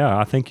 haven't you? Yeah,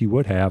 I think you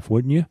would have,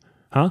 wouldn't you?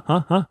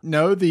 Huh?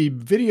 No, the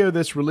video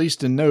that's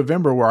released in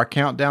November where I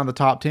count down the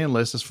top 10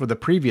 list is for the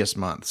previous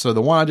month. So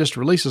the one I just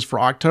released is for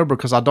October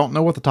because I don't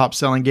know what the top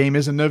selling game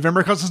is in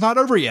November because it's not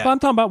over yet. But I'm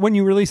talking about when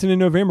you release it in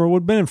November. It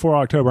would have been for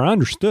October. I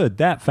understood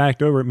that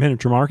fact over at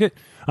Miniature Market.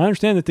 I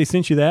understand that they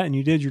sent you that and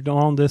you did your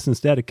long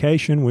distance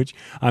dedication, which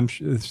I'm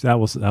sure that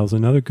was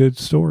another good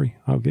story.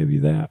 I'll give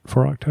you that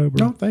for October.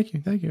 No, thank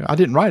you. I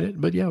didn't write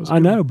it, but yeah, it was. I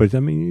know, but I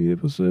mean,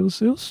 it was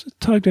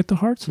tugged at the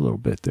hearts a little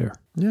bit there.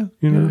 Yeah,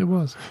 it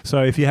was.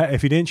 So if you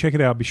didn't check it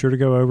out, be sure to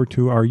go over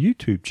to our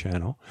YouTube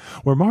channel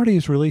where Marty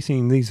is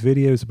releasing these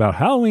videos about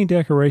Halloween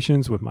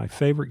decorations with my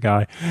favorite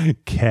guy,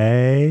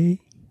 Kay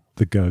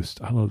the Ghost.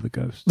 I love the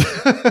Ghost.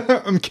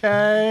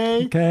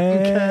 Okay.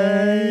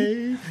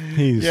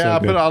 He's so I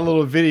good. put out a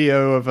little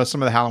video of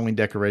some of the Halloween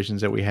decorations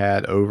that we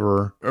had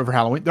over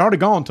Halloween. They're already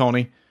gone,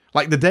 Tony.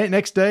 Like the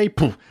next day,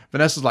 poof,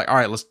 Vanessa's like, all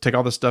right, let's take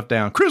all this stuff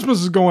down.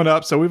 Christmas is going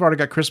up, so we've already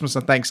got Christmas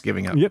and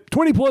Thanksgiving up. Yep,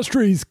 20 plus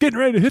trees getting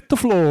ready to hit the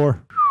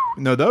floor.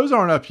 No, those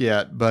aren't up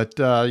yet, but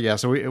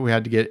so we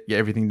had to get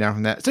everything down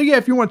from that. So yeah,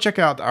 if you want to check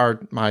out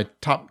my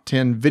top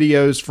 10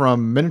 videos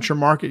from Miniature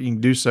Market, you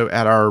can do so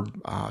at our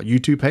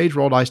YouTube page,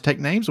 Roll Dice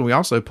Take Names, and we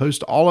also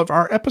post all of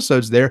our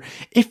episodes there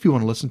if you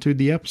want to listen to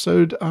the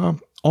episode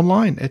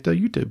online at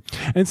YouTube.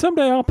 And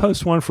someday I'll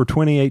post one for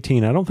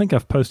 2018. I don't think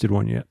I've posted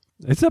one yet.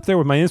 It's up there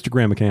with my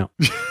Instagram account.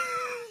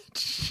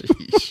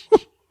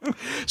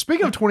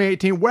 Speaking of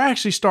 2018, we're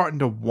actually starting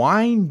to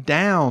wind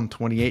down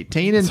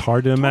 2018. And It's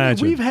hard to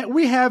imagine.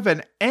 We have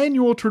an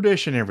annual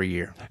tradition every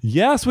year.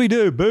 Yes, we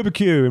do.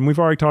 Boobacue, and we've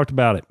already talked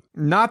about it.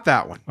 Not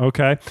that one.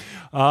 Okay.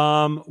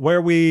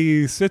 Where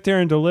we sit there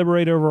and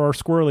deliberate over our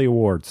Squirrely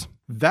Awards.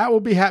 That will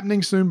be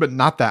happening soon, but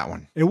not that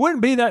one. It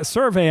wouldn't be that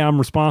survey I'm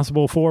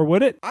responsible for,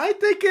 would it? I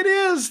think it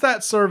is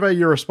that survey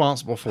you're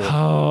responsible for.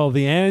 Oh,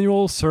 the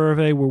annual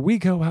survey where we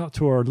go out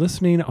to our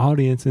listening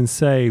audience and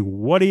say,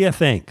 what do you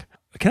think?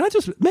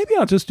 Maybe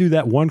I'll just do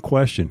that one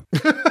question.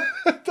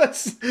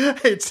 It's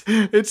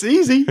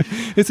easy.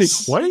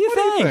 What do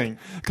you think?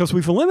 Because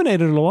we've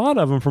eliminated a lot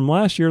of them from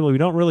last year. We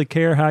don't really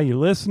care how you're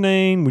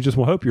listening. We just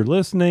hope you're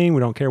listening. We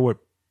don't care what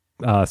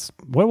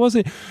was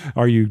it?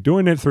 Are you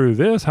doing it through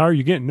this? How are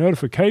you getting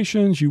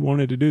notifications? You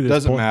wanted to do this.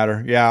 Doesn't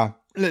matter. Yeah.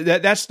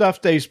 That stuff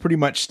stays pretty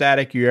much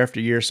static year after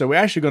year. So we're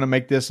actually going to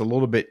make this a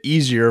little bit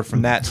easier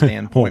from that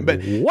standpoint.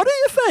 But what do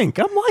you think?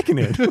 I'm liking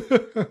it.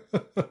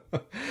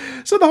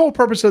 So the whole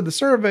purpose of the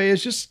survey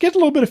is just get a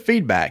little bit of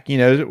feedback.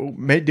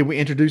 Did we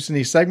introduce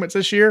any segments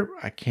this year?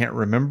 I can't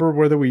remember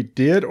whether we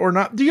did or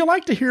not. Do you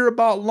like to hear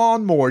about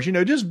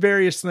lawnmowers? Just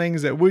various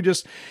things that we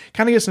just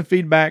kind of get some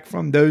feedback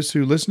from those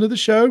who listen to the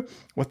show,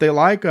 what they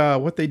like,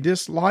 what they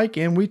dislike,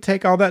 and we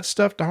take all that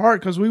stuff to heart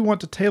because we want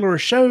to tailor a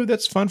show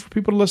that's fun for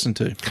people to listen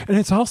to.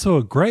 And it's also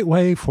a great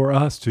way for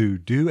us to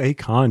do a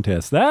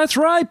contest. That's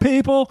right,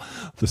 people.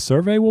 The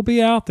survey will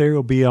be out there.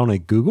 It'll be on a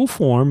Google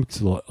form.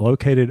 It's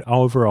located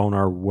over on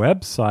our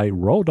website,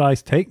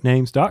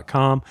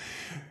 rolldicetakenames.com.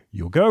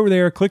 You'll go over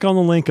there, click on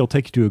the link. It'll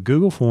take you to a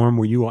Google form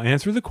where you will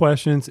answer the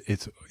questions.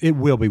 It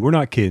will be. We're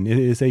not kidding. It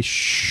is a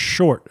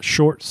short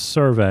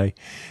survey,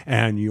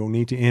 and you'll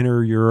need to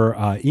enter your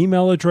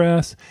email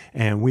address,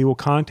 and we will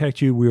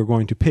contact you. We are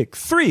going to pick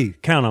three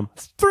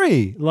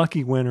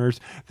lucky winners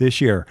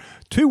this year.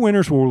 2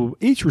 winners will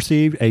each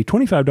receive a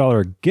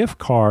 $25 gift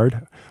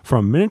card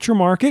from Miniature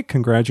Market.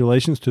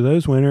 Congratulations to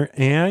those winners.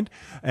 And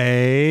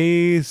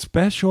a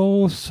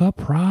special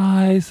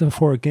surprise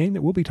for a game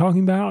that we'll be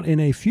talking about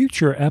in a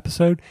future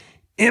episode.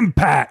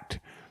 Impact,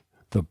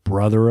 the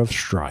brother of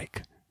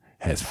Strike,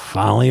 has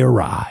finally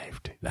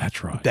arrived.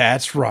 That's right.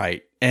 That's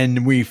right.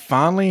 And we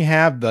finally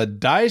have the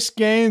dice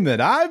game that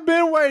I've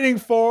been waiting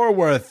for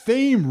where a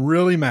theme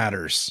really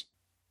matters.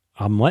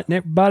 I'm letting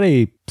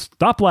everybody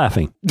stop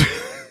laughing.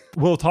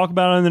 We'll talk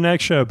about it on the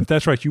next show, but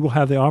that's right. You will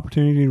have the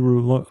opportunity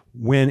to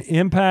win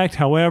Impact.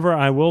 However,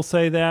 I will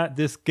say that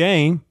this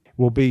game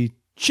will be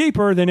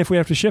cheaper than if we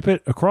have to ship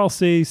it across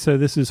seas. So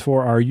this is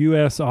for our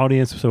U.S.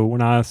 audience. So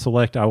when I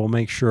select, I will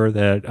make sure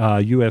that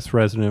a U.S.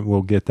 resident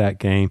will get that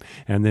game.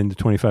 And then the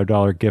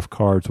 $25 gift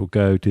cards will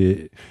go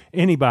to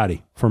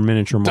anybody from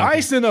Miniature Market.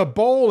 Dice in a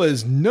Bowl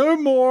is no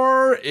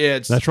more.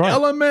 That's right.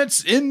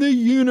 Elements in the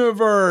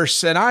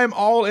universe. And I'm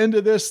all into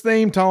this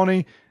theme,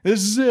 Tony.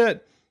 This is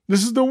it.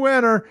 This is the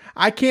winner.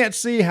 I can't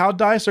see how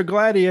dice are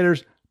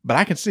gladiators, but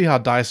I can see how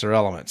dice are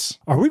elements.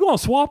 Are we going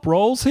to swap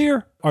roles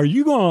here? Are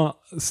you going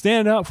to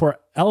stand up for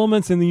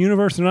elements in the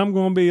universe and I'm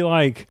going to be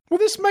like... Well,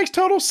 this makes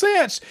total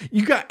sense.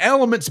 You got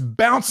elements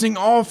bouncing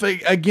off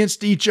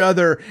against each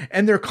other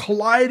and they're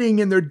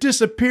colliding and they're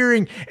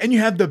disappearing and you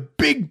have the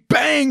big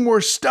bang where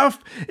stuff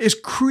is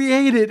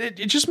created.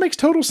 It just makes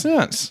total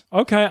sense.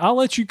 Okay, I'll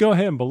let you go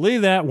ahead and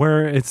believe that,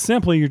 where it's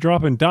simply you're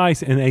dropping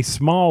dice in a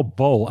small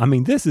bowl. I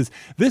mean, this is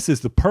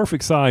the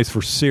perfect size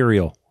for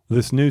cereal.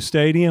 This new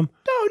stadium.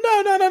 No.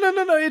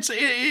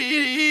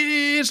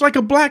 It's like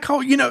a black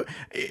hole.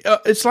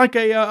 It's like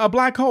a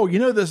black hole.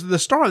 The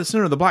star at the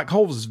center of the black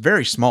hole is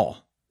very small.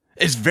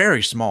 It's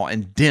very small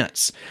and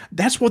dense.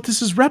 That's what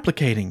this is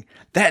replicating.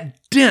 That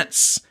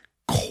dense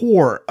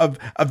core of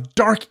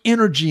dark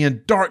energy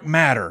and dark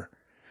matter,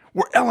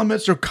 where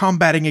elements are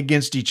combating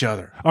against each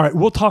other. All right,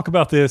 we'll talk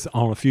about this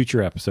on a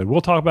future episode.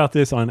 We'll talk about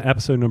this on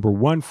episode number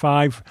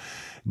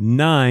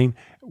 159,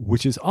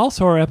 which is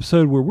also our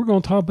episode where we're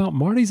going to talk about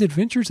Marty's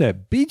adventures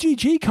at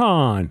BGG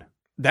Con.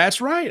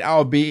 That's right.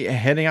 I'll be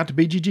heading out to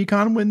BGG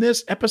Con when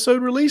this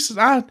episode releases.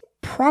 I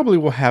probably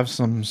will have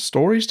some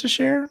stories to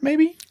share,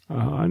 maybe.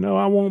 I know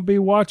I won't be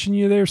watching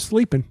you there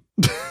sleeping.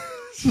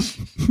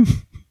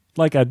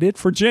 Like I did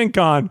for Gen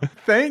Con.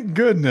 Thank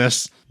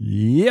goodness.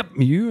 Yep,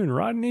 you and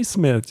Rodney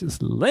Smith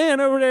just laying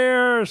over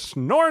there,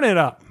 snoring it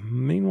up.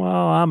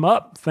 Meanwhile, I'm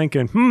up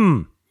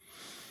thinking,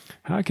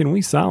 how can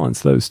we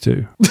silence those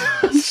two?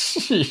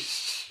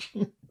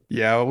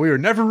 Yeah, we are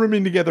never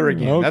rooming together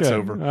again. Okay. That's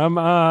over.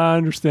 I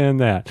understand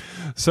that.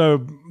 So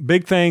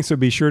big thanks. So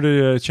be sure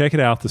to check it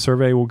out. The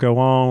survey will go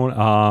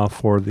on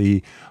for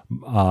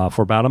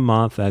about a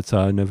month. That's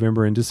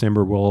November and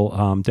December. We'll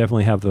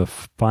definitely have the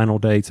final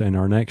dates in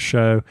our next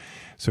show.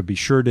 So be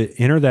sure to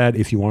enter that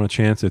if you want a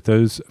chance at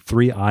those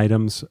 3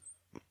 items,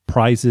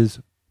 prizes,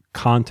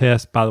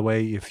 contest. By the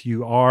way, if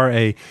you are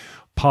a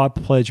Pod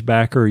Pledge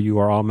backer, you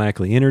are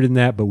automatically entered in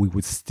that, but we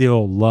would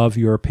still love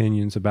your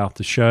opinions about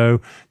the show.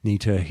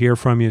 Need to hear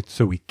from you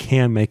so we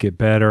can make it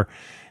better.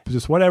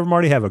 Just whatever,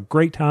 Marty. Have a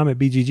great time at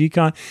BGG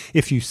Con.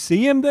 If you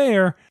see him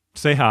there,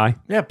 say hi.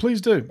 Yeah,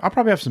 please do. I'll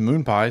probably have some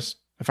moon pies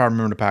if I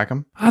remember to pack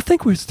them. I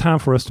think it's time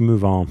for us to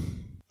move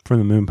on from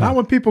the moon pie. Not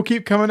when people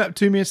keep coming up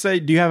to me and say,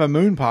 do you have a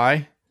moon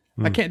pie?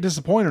 I can't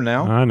disappoint them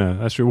now. I know.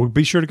 That's true. Well,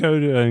 be sure to go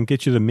and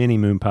get you the mini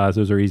moon pies.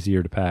 Those are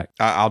easier to pack.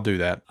 I'll do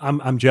that.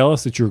 I'm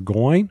jealous that you're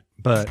going,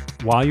 but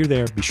while you're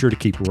there, be sure to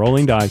keep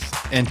rolling dice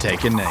and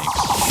taking names.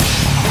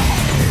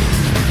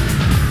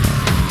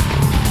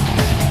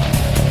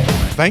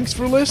 Thanks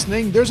for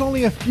listening. There's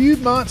only a few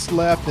months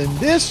left in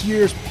this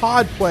year's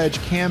Pod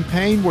Pledge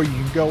campaign where you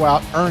can go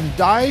out, earn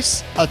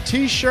dice, a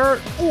t-shirt,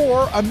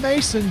 or a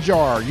mason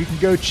jar. You can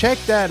go check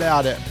that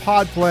out at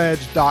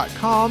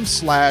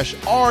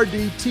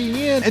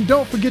podpledge.com/RDTN. And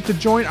don't forget to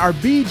join our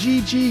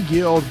BGG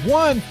Guild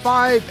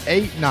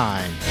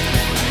 1589.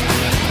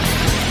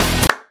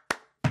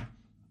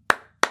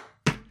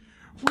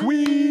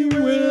 We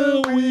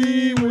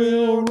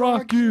will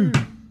rock you.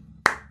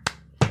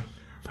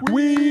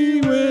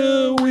 We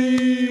will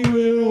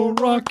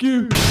rock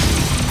you.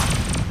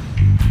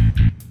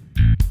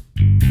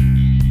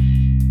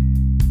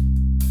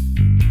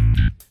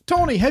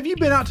 Tony, have you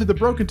been out to the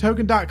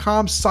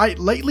BrokenToken.com site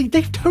lately?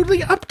 They've totally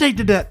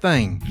updated that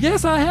thing.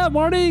 Yes, I have,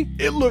 Marty.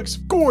 It looks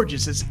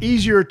gorgeous. It's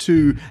easier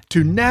to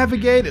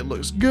navigate. It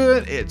looks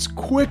good. It's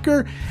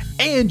quicker.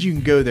 And you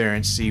can go there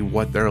and see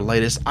what their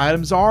latest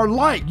items are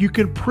like. You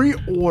can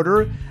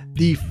pre-order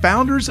the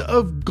Founders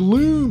of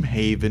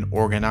Gloomhaven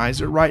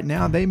organizer right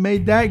now. They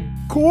made that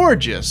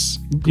gorgeous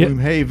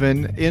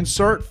Gloomhaven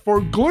insert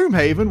for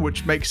Gloomhaven,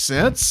 which makes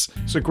sense.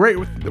 It's a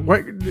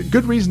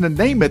good reason to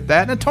name it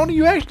that. And Tony,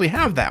 you actually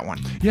have that one.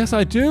 Yes,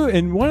 I do.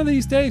 And one of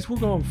these days, we're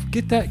going to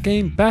get that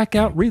game back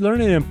out,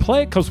 relearn it, and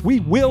play it, because we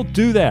will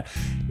do that.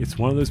 It's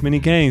one of those mini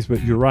games,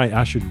 but you're right.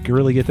 I should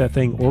really get that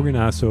thing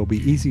organized so it'll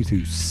be easy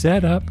to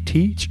set up,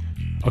 teach.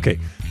 Okay.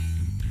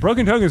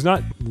 Broken Token's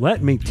not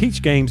letting me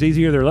teach games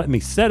easier. They're letting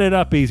me set it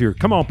up easier.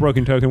 Come on,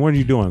 Broken Token. What are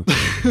you doing?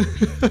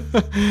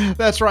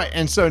 That's right.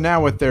 And so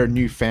now with their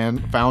new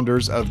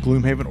Founders of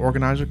Gloomhaven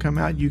organizer come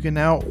out, you can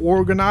now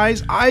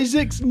organize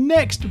Isaac's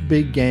next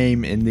big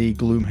game in the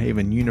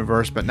Gloomhaven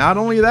universe. But not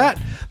only that,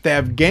 they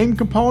have game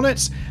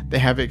components. They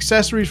have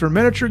accessories for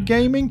miniature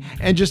gaming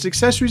and just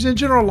accessories in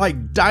general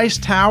like dice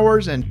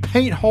towers and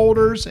paint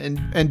holders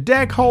and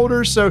deck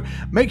holders. So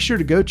make sure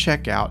to go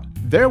check out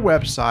their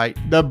website,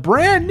 the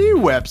brand new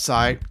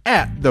website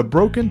at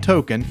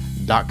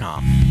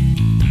thebrokentoken.com.